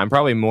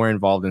probably more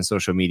involved in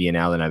social media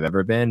now than I've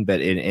ever been.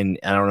 But and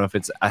I don't know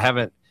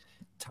if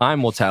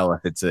time will tell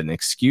if it's an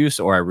excuse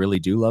or I really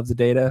do love the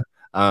data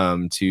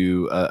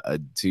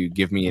to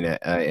give me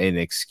an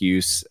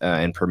excuse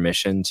and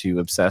permission to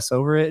obsess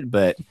over it.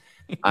 But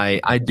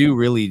I do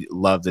really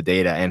love the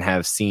data and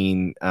have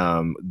seen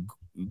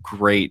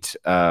great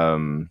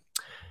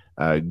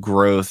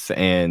growth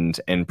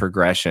and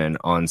progression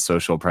on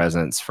social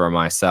presence for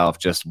myself,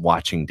 just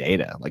watching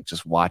data, like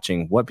just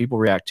watching what people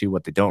react to,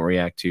 what they don't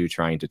react to,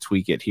 trying to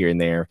tweak it here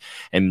and there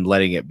and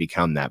letting it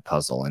become that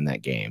puzzle in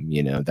that game.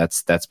 You know,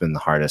 that's been the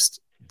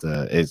hardest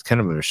it's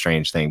kind of a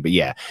strange thing, but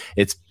yeah,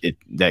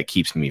 that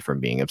keeps me from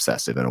being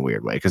obsessive in a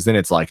weird way, because then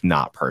it's like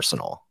not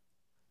personal.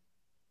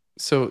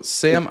 So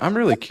Sam, I'm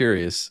really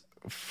curious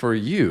for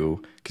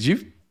you, because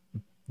you've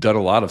done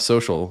a lot of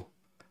social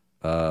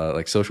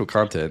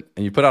content,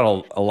 and you put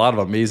out a lot of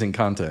amazing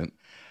content,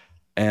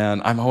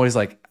 and I'm always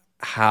like,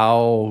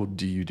 how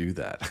do you do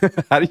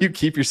that? How do you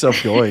keep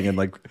yourself going and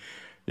like,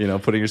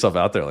 putting yourself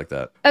out there like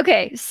that?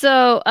 Okay,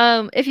 so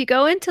if you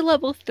go into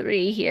level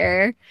 3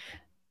 here,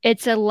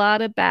 it's a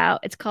lot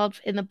about, it's called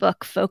in the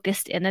book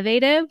Focused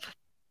Innovative.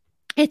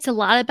 It's a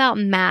lot about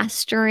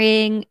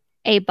mastering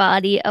a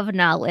body of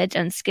knowledge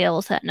and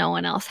skills that no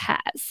one else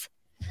has,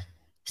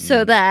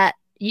 so that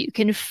you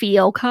can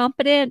feel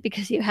competent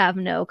because you have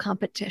no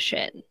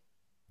competition.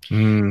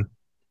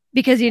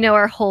 Because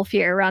our whole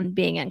fear around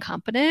being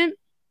incompetent.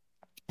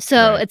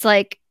 So It's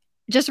like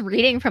just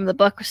reading from the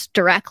books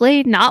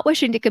directly, not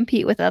wishing to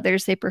compete with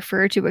others. They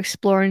prefer to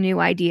explore new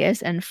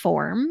ideas and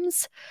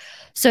forms.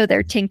 So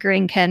their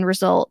tinkering can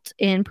result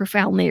in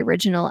profoundly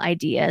original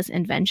ideas,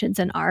 inventions,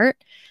 and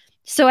art.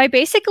 So I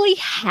basically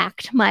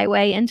hacked my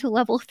way into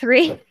level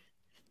 3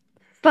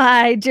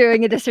 by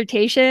doing a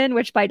dissertation,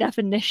 which by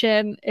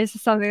definition is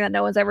something that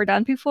no one's ever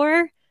done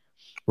before.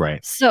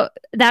 Right. So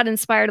that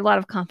inspired a lot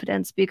of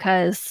confidence,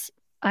 because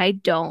I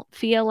don't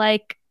feel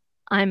like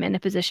I'm in a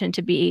position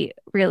to be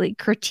really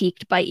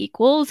critiqued by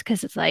equals,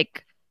 because it's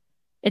like,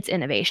 it's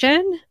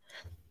innovation.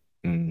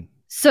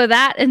 So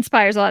that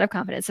inspires a lot of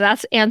confidence. So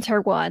that's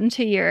answer 1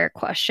 to your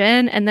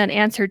question. And then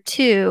answer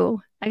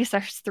 2, I guess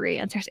there's 3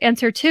 answers.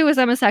 Answer 2 is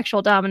I'm a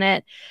sexual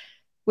dominant,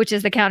 which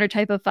is the counter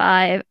type of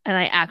 5. And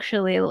I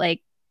actually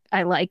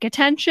I like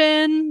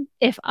attention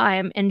if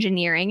I'm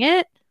engineering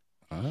it.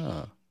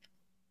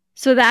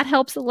 So that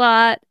helps a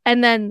lot.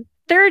 And then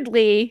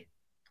thirdly,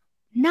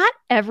 not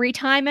every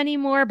time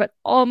anymore, but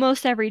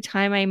almost every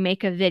time I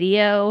make a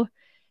video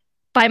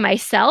by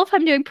myself,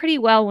 I'm doing pretty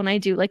well when I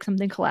do like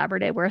something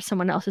collaborative where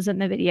someone else is in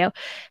the video.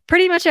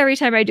 Pretty much every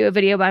time I do a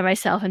video by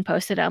myself and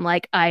post it, I'm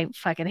like, I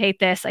fucking hate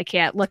this. I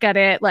can't look at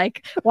it.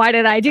 Like, why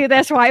did I do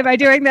this? Why am I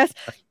doing this?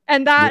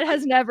 And that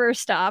has never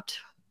stopped.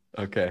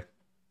 Okay.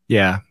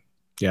 Yeah.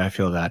 Yeah, I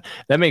feel that.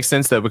 That makes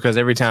sense though, because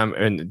every time,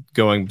 and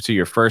going to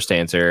your first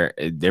answer,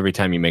 every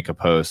time you make a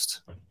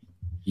post,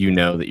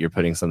 that you're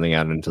putting something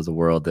out into the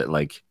world that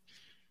like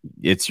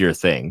it's your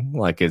thing,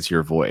 like it's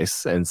your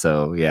voice. And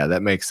so, yeah,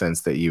 that makes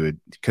sense that you would,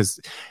 because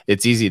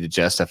it's easy to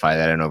justify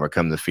that and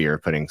overcome the fear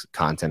of putting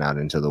content out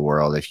into the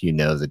world if you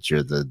know that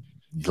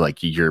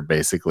you're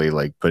basically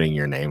like putting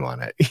your name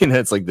on it.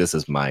 It's like, this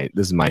is my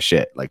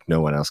shit. Like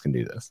no one else can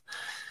do this.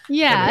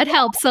 Yeah, it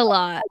helps a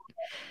lot.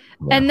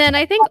 Yeah. And then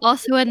I think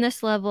also in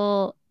this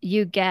level,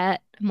 you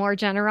get more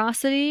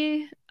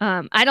generosity.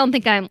 I don't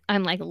think I'm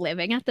like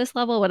living at this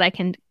level, but I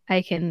can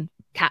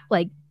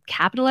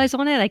capitalize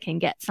on it. I can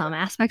get some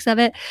aspects of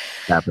it.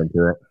 Tap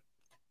into it.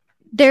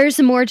 There's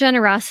more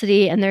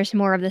generosity, and there's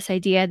more of this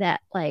idea that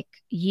like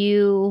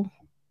you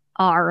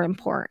are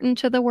important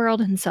to the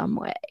world in some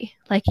way.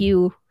 Like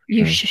you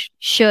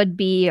should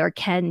be or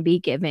can be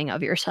giving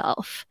of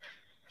yourself,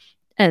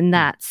 and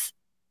that's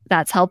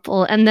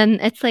helpful. And then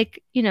it's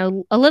like,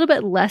 a little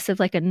bit less of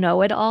like a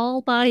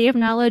know-it-all body of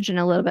knowledge and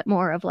a little bit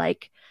more of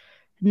like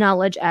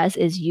knowledge as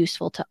is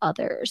useful to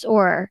others,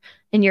 or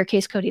in your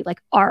case, Cody, like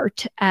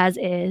art as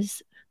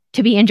is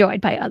to be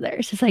enjoyed by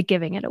others. It's like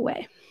giving it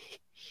away.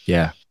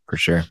 Yeah, for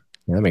sure.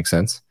 Yeah, that makes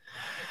sense.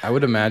 I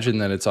would imagine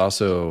that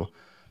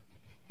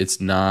it's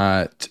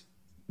not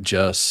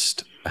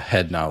just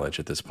head knowledge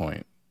at this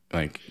point.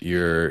 Like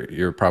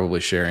you're probably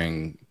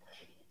sharing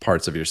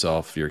parts of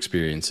yourself, your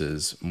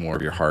experiences, more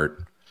of your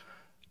heart,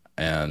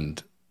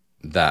 and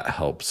that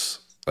helps.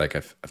 Like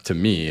to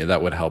me,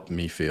 that would help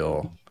me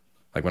feel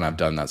like when I've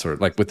done that sort of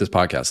like with this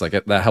podcast, like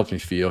that helps me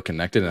feel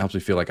connected, and it helps me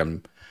feel like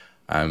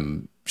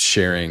I'm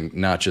sharing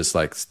not just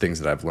like things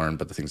that I've learned,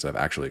 but the things that I've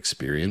actually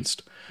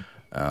experienced.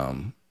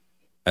 And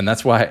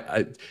that's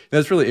why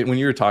that's really, when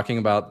you were talking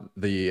about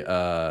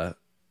the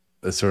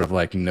sort of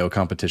like no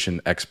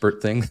competition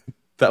expert thing,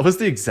 that was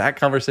the exact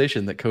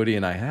conversation that Cody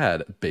and I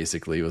had.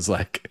 Basically, it was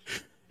like,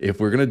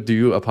 if we're going to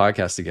do a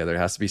podcast together, it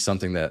has to be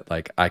something that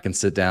like I can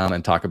sit down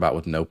and talk about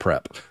with no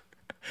prep.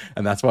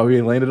 And that's why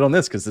we landed on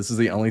this, because this is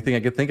the only thing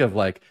I could think of.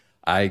 Like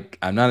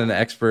I'm not an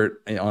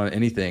expert on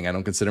anything. I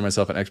don't consider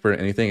myself an expert in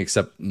anything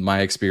except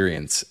my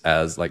experience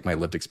as like my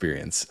lived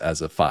experience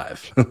as a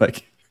 5.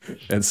 Like,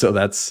 and so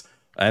that's,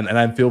 and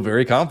I feel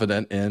very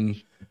confident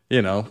in,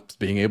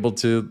 being able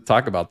to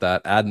talk about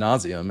that ad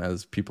nauseum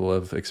as people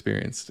have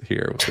experienced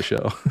here with the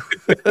show.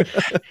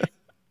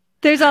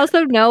 There's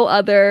also no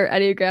other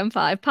Enneagram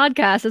 5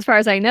 podcast as far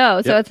as I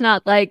know. So It's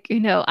not like,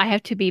 I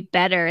have to be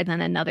better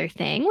than another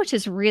thing, which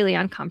is really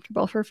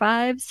uncomfortable for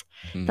 5s.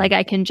 Mm-hmm. Like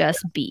I can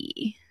just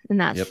be. And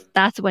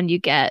that's when you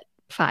get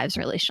 5s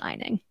really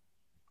shining.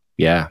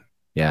 Yeah.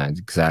 Yeah,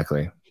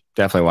 exactly.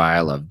 Definitely why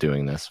I love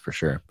doing this, for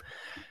sure.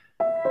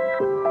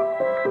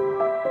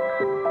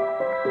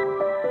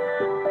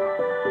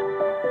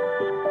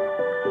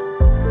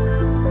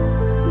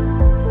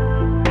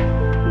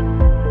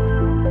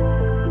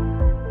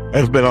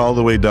 I've been all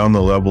the way down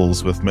the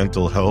levels with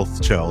mental health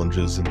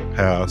challenges in the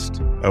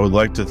past. I would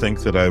like to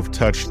think that I've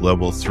touched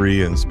level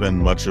 3 and spend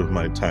much of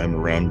my time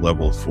around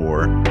level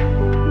 4.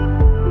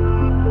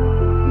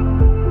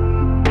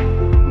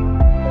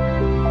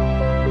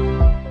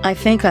 I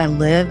think I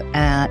live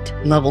at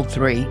level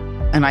 3,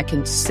 and I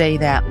can say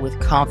that with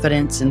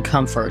confidence and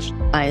comfort.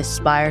 I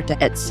aspire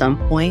to, at some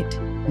point,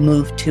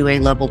 move to a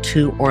level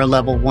 2 or a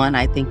level 1.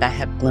 I think I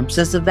have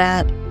glimpses of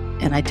that.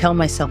 And I tell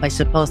myself, I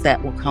suppose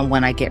that will come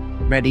when I get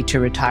ready to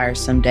retire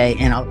someday,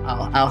 and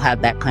I'll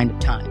have that kind of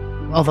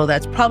time. Although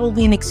that's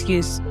probably an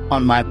excuse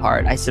on my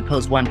part. I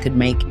suppose one could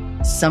make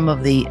some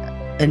of the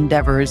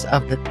endeavors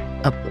of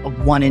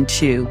 1 and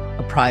 2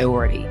 a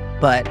priority,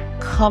 but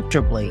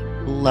comfortably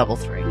level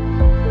 3.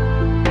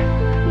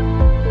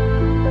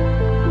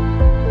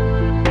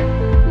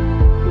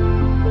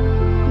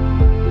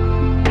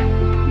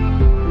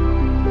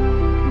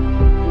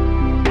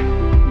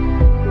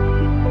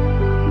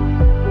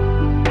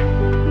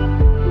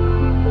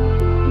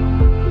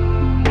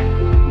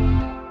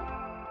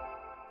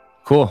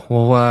 Cool.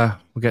 Well,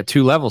 we got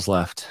 2 levels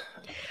left.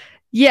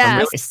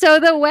 Yeah. So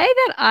the way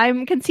that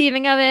I'm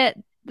conceiving of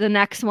it, the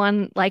next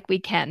one, like we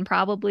can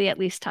probably at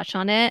least touch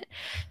on it.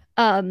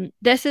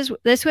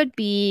 This would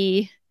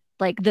be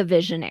like the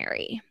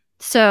visionary.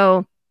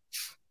 So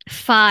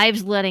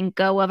 5's letting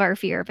go of our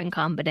fear of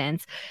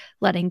incompetence,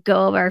 letting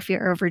go of our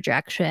fear of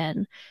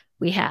rejection.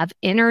 We have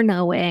inner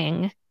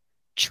knowing,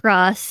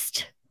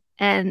 trust,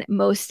 and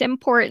most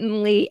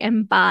importantly,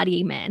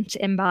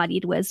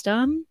 embodied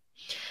wisdom.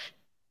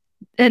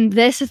 And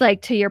this is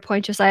like, to your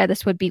point, Josiah,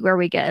 this would be where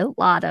we get a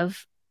lot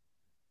of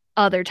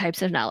other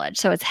types of knowledge.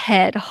 So it's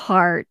head,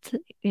 heart,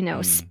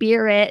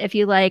 spirit, if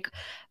you like,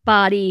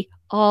 body,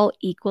 all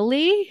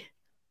equally.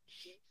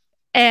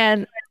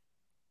 And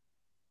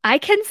I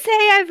can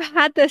say I've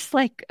had this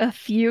like a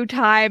few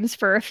times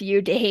for a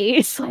few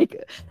days,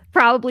 like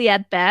probably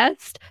at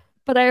best.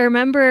 But I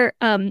remember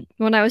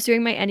when I was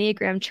doing my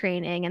Enneagram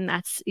training, and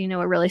that's,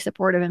 a really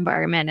supportive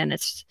environment, and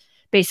it's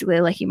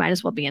basically like you might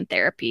as well be in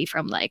therapy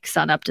from like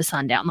sun up to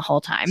sundown the whole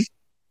time.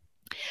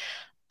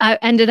 I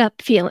ended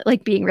up feeling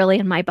like being really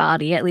in my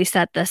body, at least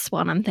at this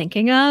one I'm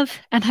thinking of.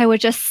 And I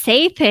would just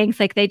say things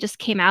like they just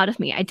came out of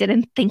me. I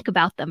didn't think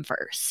about them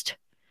first,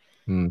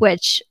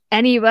 which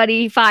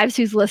anybody 5s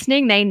who's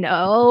listening, they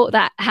know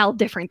that how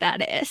different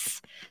that is.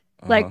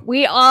 Like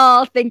we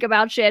all think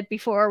about shit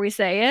before we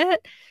say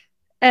it.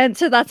 And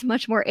so that's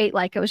much more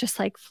 8-like. It was just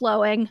like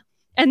flowing.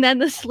 And then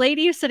this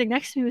lady who's sitting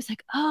next to me was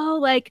like, oh,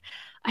 like,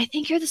 I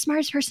think you're the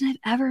smartest person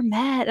I've ever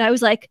met. And I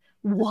was like,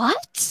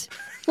 what?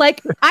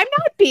 Like, I'm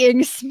not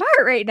being smart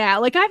right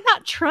now. Like, I'm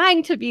not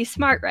trying to be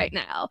smart right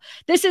now.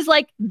 This is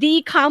like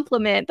the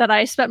compliment that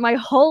I spent my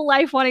whole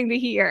life wanting to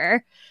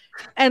hear.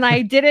 And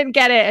I didn't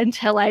get it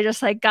until I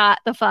just like got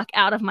the fuck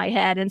out of my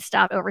head and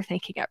stopped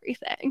overthinking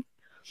everything.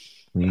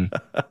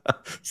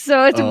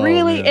 So it's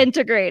really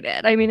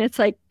integrated. I mean, it's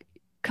like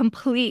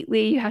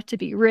completely, you have to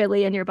be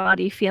really in your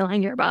body,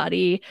 feeling your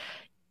body,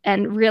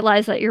 and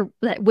realize that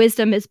that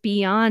wisdom is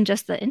beyond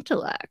just the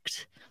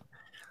intellect,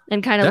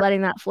 and kind of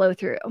letting that flow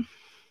through.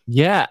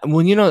 Yeah.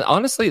 Well,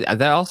 honestly, that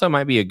also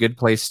might be a good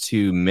place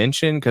to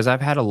mention, because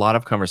I've had a lot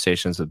of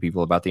conversations with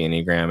people about the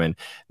Enneagram, and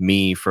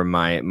me from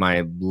my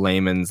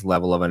layman's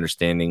level of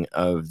understanding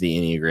of the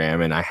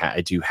Enneagram. And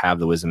I do have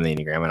the Wisdom of the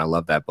Enneagram, and I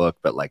love that book,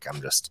 but like,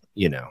 I'm just,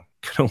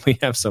 can only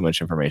have so much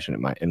information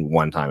in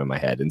one time in my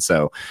head. And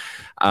so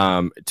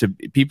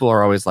people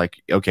are always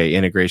like, okay,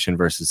 integration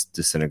versus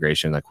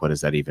disintegration. Like, what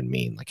does that even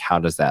mean? Like, how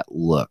does that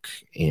look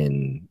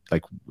in,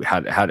 like,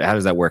 how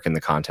does that work in the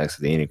context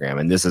of the Enneagram?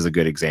 And this is a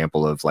good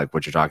example of like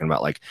what you're talking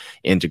about, like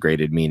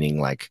integrated, meaning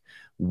like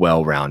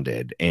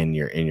well-rounded in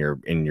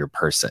your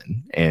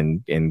person,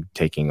 and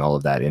taking all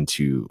of that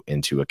into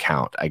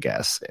account, I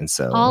guess. And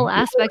so all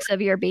aspects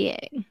of your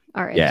being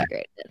are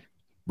integrated.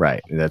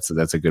 Right. That's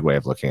a good way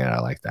of looking at it. I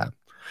like that.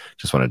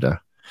 Just wanted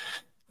to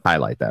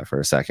highlight that for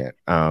a second.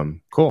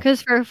 Cool.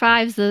 Because for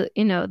 5s,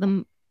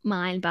 the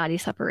mind body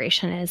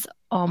separation is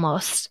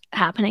almost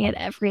happening at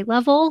every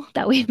level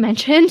that we've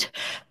mentioned,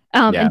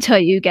 until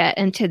you get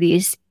into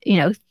these,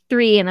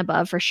 3 and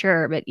above for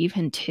sure, but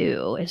even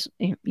 2 is,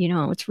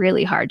 it's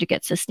really hard to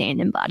get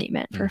sustained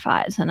embodiment for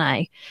 5s, and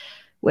I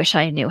wish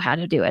I knew how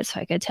to do it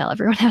so I could tell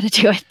everyone how to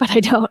do it, but I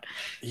don't.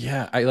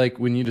 Yeah, I like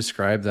when you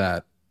describe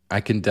that,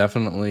 I can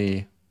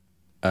definitely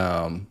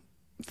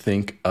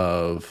think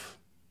of,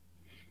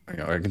 I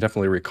can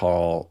definitely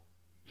recall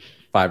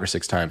 5 or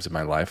 6 times in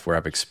my life where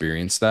I've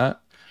experienced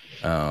that.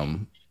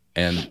 And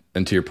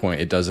to your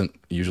point, it doesn't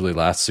usually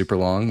last super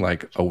long,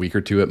 like a week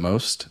or 2 at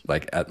most.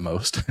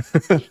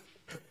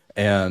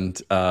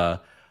 And I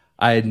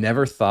had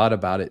never thought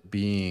about it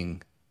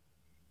being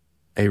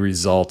a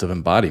result of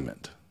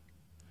embodiment.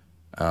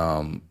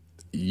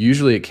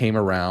 Usually it came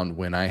around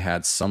when I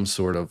had some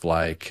sort of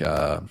like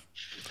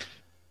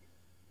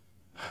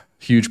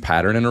huge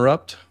pattern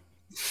interrupt,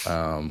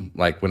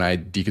 like when I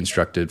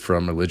deconstructed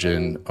from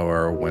religion,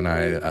 or when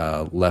I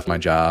left my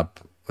job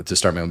to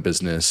start my own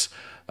business,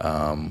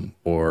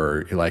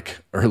 or like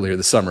earlier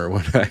this summer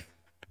when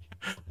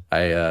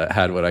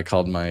had what I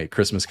called my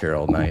Christmas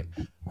Carol night,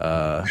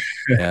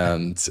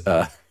 and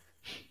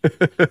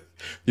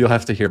you'll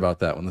have to hear about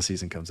that when the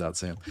season comes out,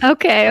 Sam.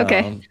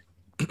 Okay.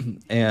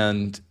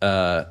 And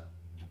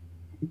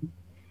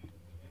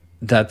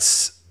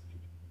that's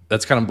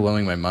kind of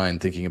blowing my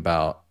mind, thinking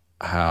about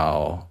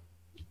how,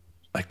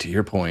 like, to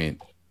your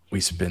point, we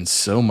spend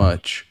so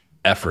much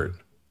effort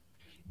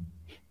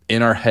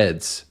in our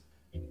heads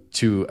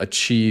to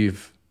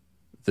achieve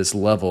this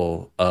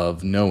level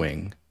of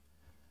knowing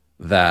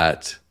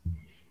that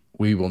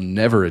we will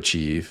never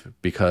achieve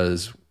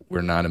because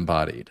we're not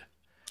embodied.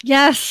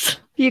 Yes,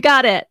 you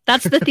got it.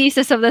 That's the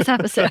thesis of this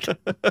episode.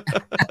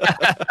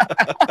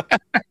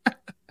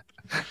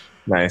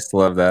 Nice.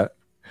 Love that.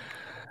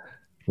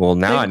 Well,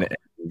 now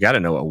you got to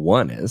know what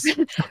 1 is.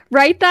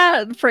 Write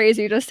that phrase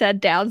you just said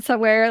down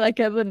somewhere, like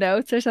in the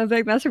notes or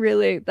something.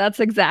 That's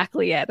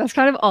exactly it. That's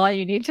kind of all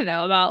you need to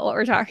know about what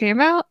we're talking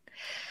about.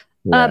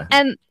 Yeah.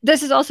 And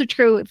this is also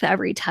true with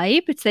every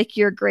type. It's like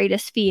your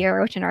greatest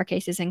fear, which in our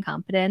case is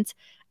incompetence,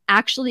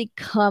 actually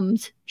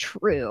comes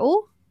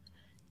true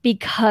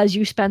because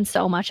you spend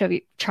so much of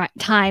your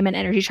time and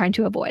energy trying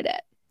to avoid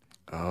it.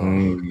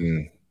 Oh,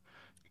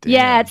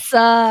 Yeah, it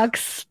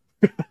sucks.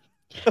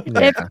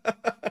 Yeah.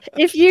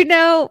 If you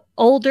know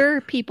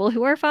older people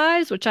who are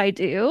 5s, which I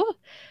do,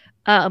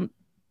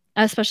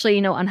 especially,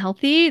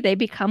 unhealthy, they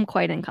become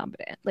quite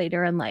incompetent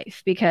later in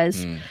life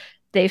because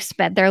they've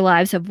spent their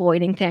lives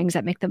avoiding things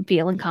that make them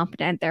feel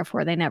incompetent.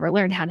 Therefore, they never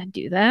learned how to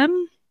do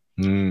them.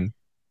 Yeah.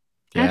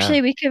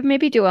 Actually, we could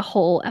maybe do a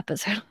whole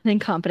episode on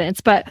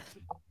incompetence, but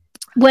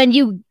when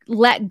you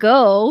let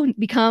go,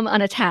 become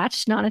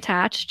unattached,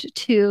 non-attached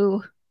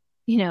to,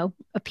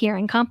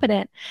 appearing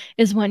competent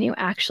is when you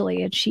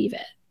actually achieve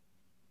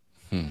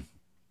it.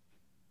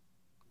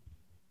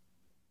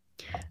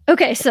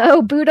 Okay,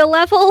 so Buddha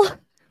level,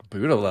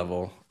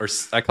 or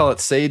I call it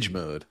sage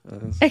mode.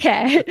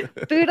 Okay,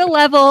 Buddha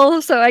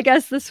level. So I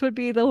guess this would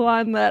be the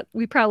one that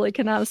we probably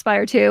cannot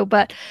aspire to,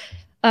 but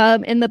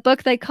in the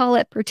book they call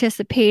it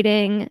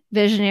participating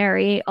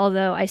visionary,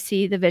 although I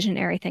see the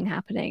visionary thing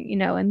happening,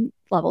 in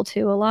level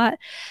 2 a lot.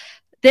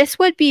 This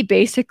would be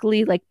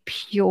basically like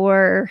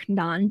pure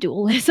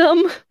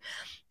non-dualism.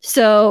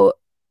 So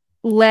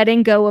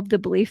letting go of the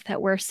belief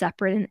that we're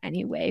separate in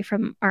any way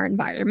from our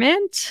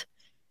environment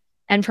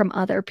and from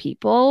other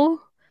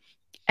people,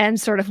 and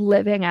sort of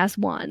living as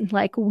one.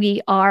 Like,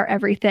 we are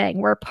everything.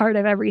 We're part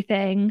of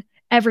everything.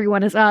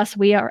 Everyone is us.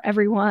 We are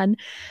everyone.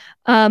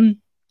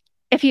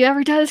 If you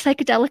ever done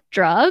psychedelic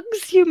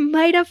drugs, you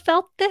might have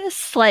felt this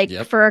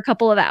for a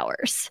couple of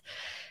hours.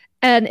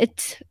 And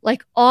it's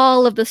like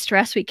all of the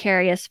stress we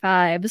carry as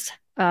 5s,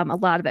 a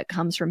lot of it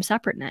comes from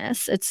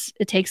separateness.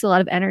 It takes a lot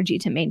of energy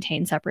to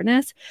maintain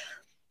separateness.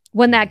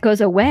 When that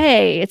goes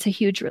away, it's a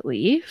huge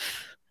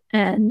relief.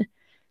 And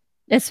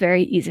it's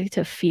very easy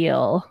to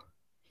feel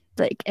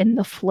like in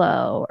the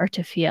flow, or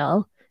to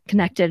feel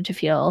connected, to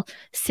feel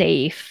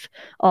safe,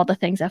 all the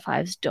things that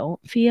 5s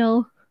don't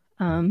feel.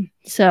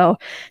 So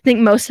I think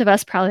most of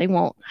us probably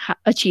won't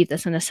achieve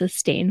this in a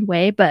sustained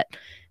way, but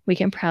we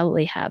can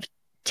probably have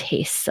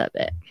tastes of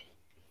it.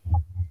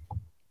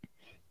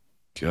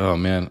 Oh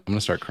man, I'm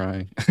gonna start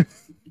crying.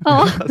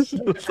 Oh,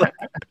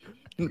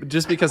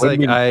 just because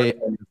I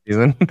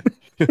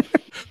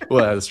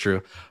well, that's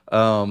true.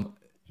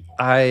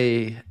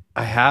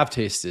 I have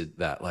tasted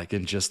that, like,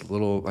 in just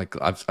little, like,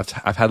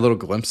 I've had little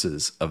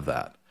glimpses of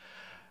that,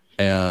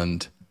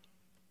 and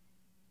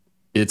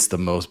it's the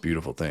most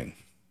beautiful thing.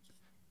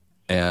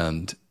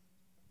 And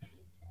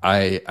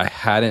I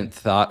hadn't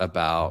thought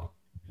about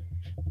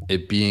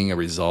it being a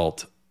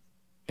result,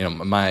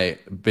 my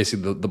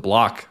basically the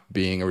block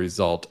being a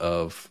result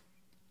of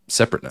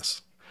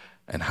separateness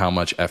and how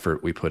much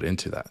effort we put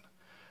into that.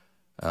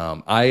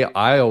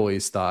 I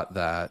always thought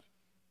that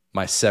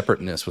my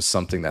separateness was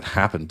something that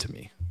happened to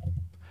me.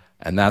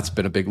 And that's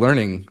been a big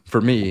learning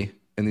for me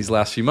in these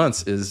last few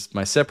months, is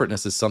my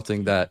separateness is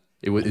something that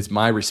it's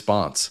my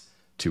response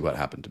to what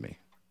happened to me.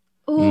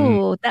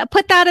 Ooh,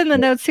 put that in the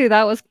notes too.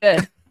 That was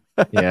good.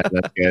 Yeah,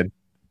 that's good.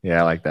 Yeah,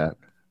 I like that.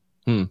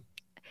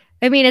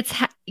 I mean,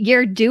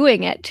 you're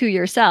doing it to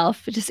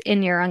yourself, just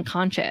in your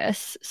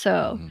unconscious.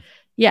 So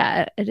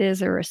yeah, it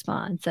is a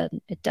response.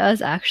 And it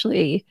does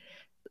actually,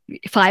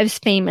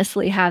 5s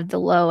famously have the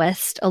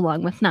lowest,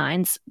 along with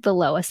 9s, the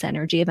lowest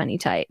energy of any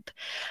type.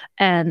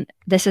 And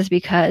this is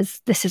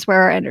because this is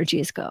where our energy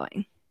is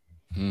going.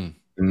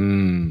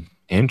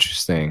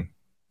 Interesting.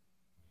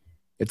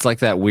 It's like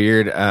that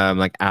weird,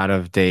 like out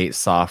of date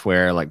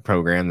software, like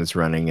program that's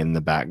running in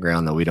the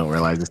background that we don't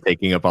realize is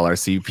taking up all our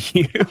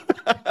CPU.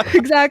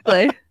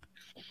 Exactly.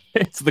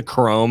 It's the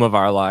Chrome of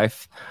our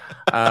life.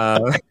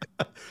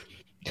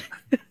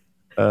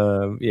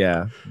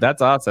 Yeah,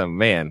 that's awesome,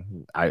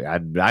 man.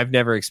 I've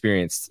never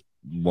experienced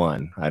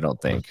one. I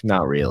don't think,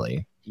 not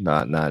really,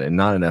 not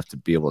enough to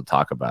be able to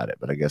talk about it.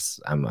 But I guess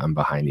I'm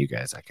behind you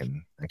guys.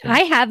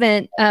 I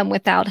haven't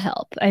without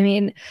help. I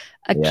mean,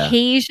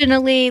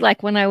 occasionally,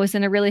 like when I was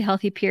in a really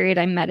healthy period,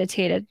 I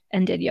meditated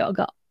and did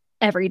yoga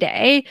every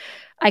day.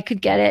 I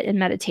could get it in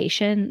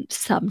meditation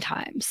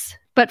sometimes,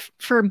 but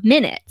for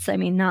minutes. I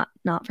mean, not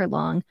for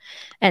long,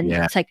 and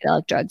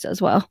psychedelic drugs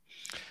as well.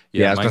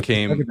 Yeah, mine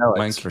came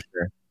for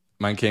sure.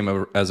 Mine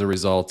came as a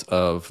result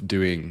of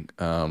doing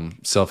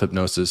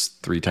self-hypnosis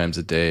 3 times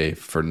a day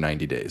for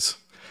 90 days.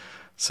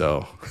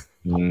 So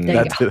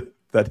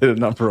that did a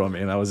number on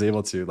me, and I was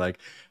able to like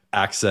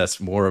access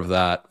more of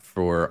that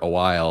for a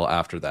while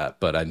after that,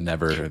 but I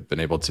never have been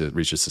able to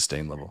reach a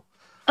sustained level.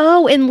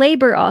 Oh, in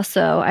labor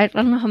also. I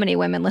don't know how many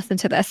women listen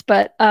to this,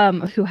 but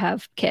who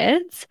have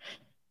kids,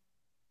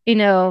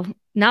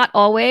 not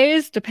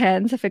always,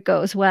 depends if it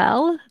goes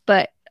well,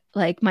 but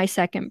like my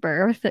second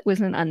birth, it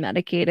was an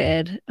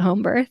unmedicated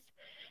home birth.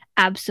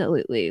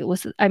 Absolutely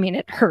was. I mean,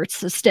 it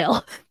hurts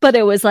still, but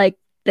it was like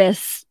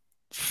this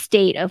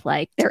state of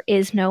like, there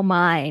is no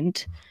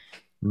mind.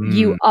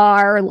 You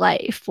are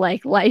life.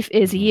 Like life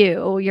is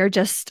you. You're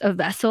just a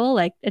vessel.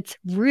 Like it's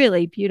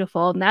really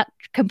beautiful. And that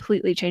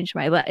completely changed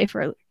my life,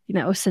 or,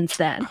 since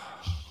then.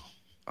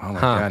 Oh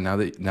my God.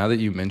 Now that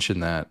you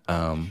mentioned that,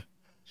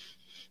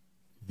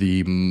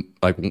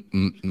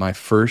 my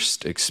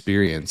first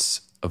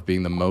experience of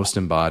being the most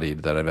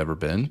embodied that I've ever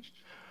been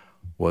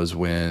was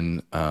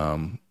when,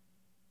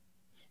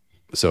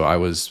 so I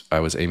was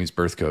Amy's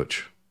birth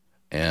coach,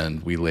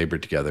 and we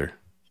labored together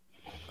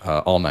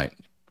all night.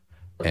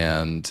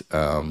 And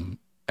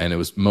it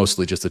was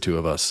mostly just the two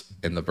of us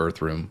in the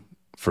birth room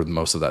for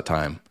most of that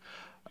time.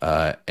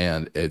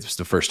 And it's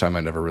the first time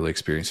I'd ever really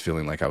experienced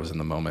feeling like I was in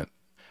the moment.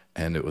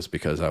 And it was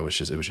because it was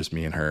just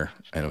me and her.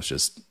 And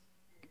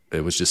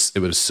it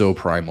was so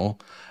primal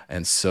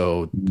and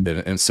so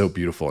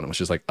beautiful. And it was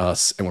just like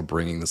us, and we're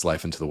bringing this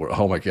life into the world.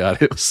 Oh my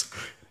God. It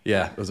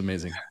was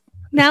amazing.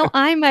 Now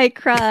I might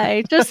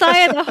cry.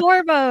 Josiah, the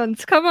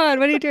hormones. Come on.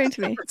 What are you doing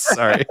to me?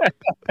 Sorry.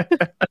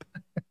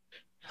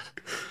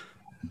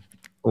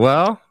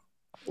 Well,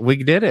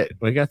 we did it.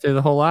 We got through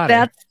the whole lot.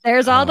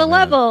 There's all the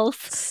levels.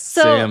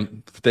 So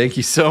Sam, thank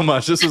you so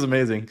much. This was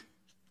amazing.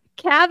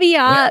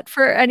 Caveat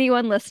for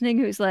anyone listening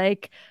who's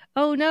like,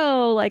 oh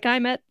no, like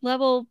I'm at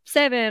level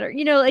 7, or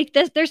like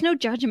there's no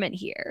judgment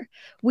here.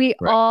 We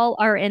all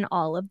are in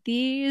all of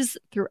these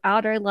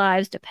throughout our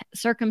lives,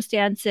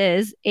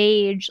 circumstances,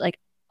 age, like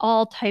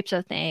all types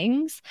of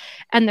things,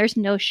 and there's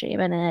no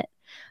shame in it.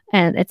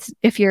 And it's,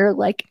 if you're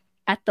like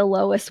at the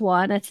lowest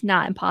one, it's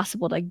not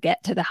impossible to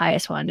get to the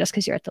highest one just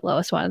because you're at the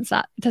lowest one.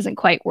 It doesn't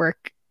quite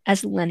work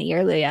as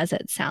linearly as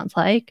it sounds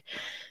like.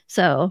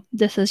 So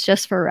this is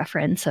just for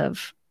reference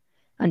of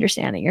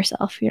understanding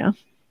yourself,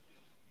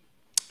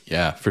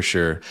 Yeah, for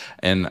sure.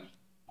 And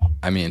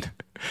I mean,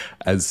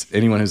 as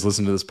anyone who's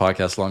listened to this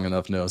podcast long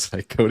enough knows,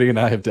 like Cody and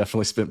I have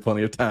definitely spent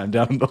plenty of time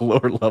down in the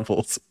lower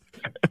levels.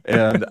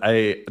 And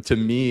to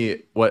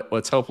me,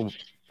 what's helpful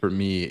for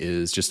me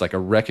is just like a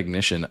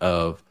recognition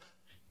of,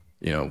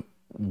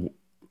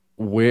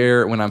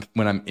 where when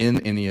I'm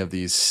in any of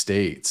these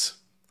states,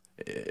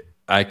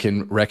 I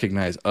can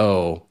recognize,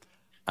 oh,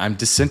 I'm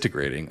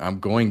disintegrating. I'm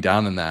going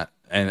down in that,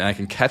 and I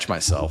can catch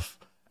myself,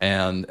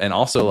 and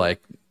also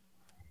like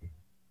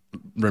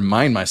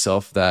remind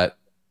myself that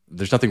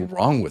there's nothing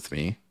wrong with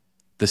me.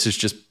 This is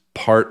just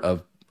part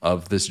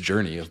of this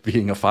journey of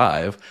being a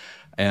 5,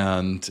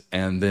 and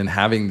then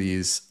having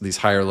these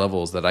higher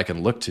levels that I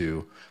can look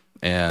to,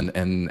 and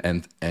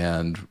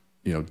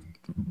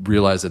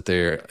realize that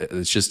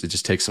it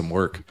just takes some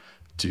work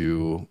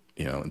to,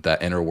 that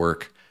inner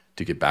work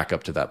to get back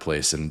up to that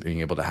place, and being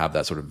able to have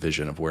that sort of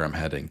vision of where I'm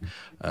heading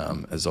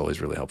is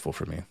always really helpful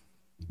for me.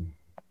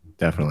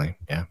 Definitely.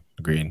 Yeah.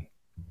 Agreed.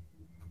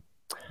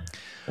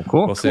 Well,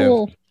 cool. Well,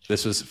 Sam,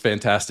 this was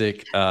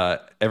fantastic.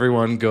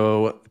 Everyone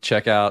go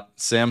check out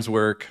Sam's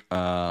work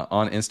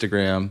on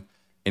Instagram,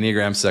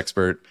 Enneagram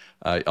Sexpert.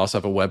 You also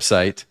have a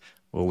website.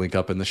 We'll link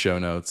up in the show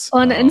notes.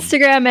 On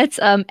Instagram, it's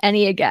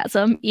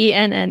Enneagasm,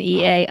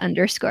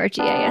 ENNEA_GASM.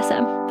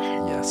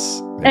 Yes.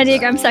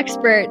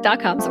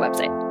 EnneagramSexpert.com is the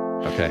website.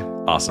 Okay,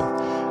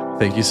 awesome.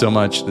 Thank you so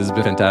much. This has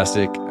been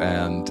fantastic,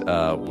 and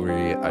we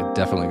are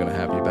definitely going to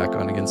have you back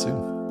on again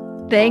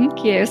soon.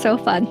 Thank you. So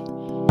fun.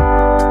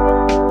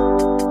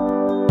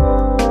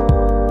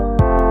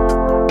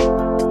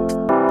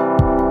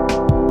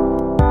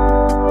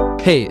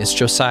 Hey, it's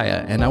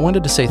Josiah, and I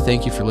wanted to say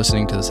thank you for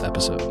listening to this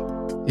episode.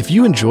 If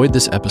you enjoyed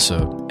this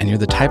episode and you're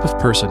the type of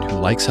person who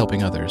likes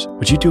helping others,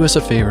 would you do us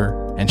a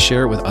favor and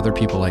share it with other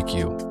people like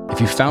you?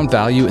 If you found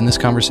value in this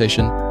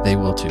conversation, they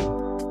will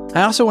too.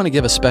 I also want to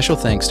give a special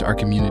thanks to our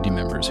community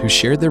members who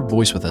shared their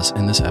voice with us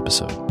in this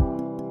episode.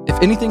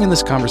 If anything in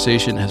this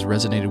conversation has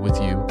resonated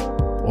with you,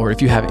 or if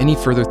you have any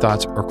further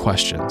thoughts or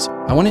questions,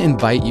 I want to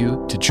invite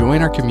you to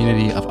join our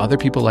community of other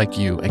people like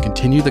you and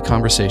continue the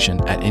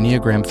conversation at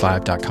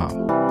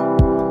Enneagram5.com.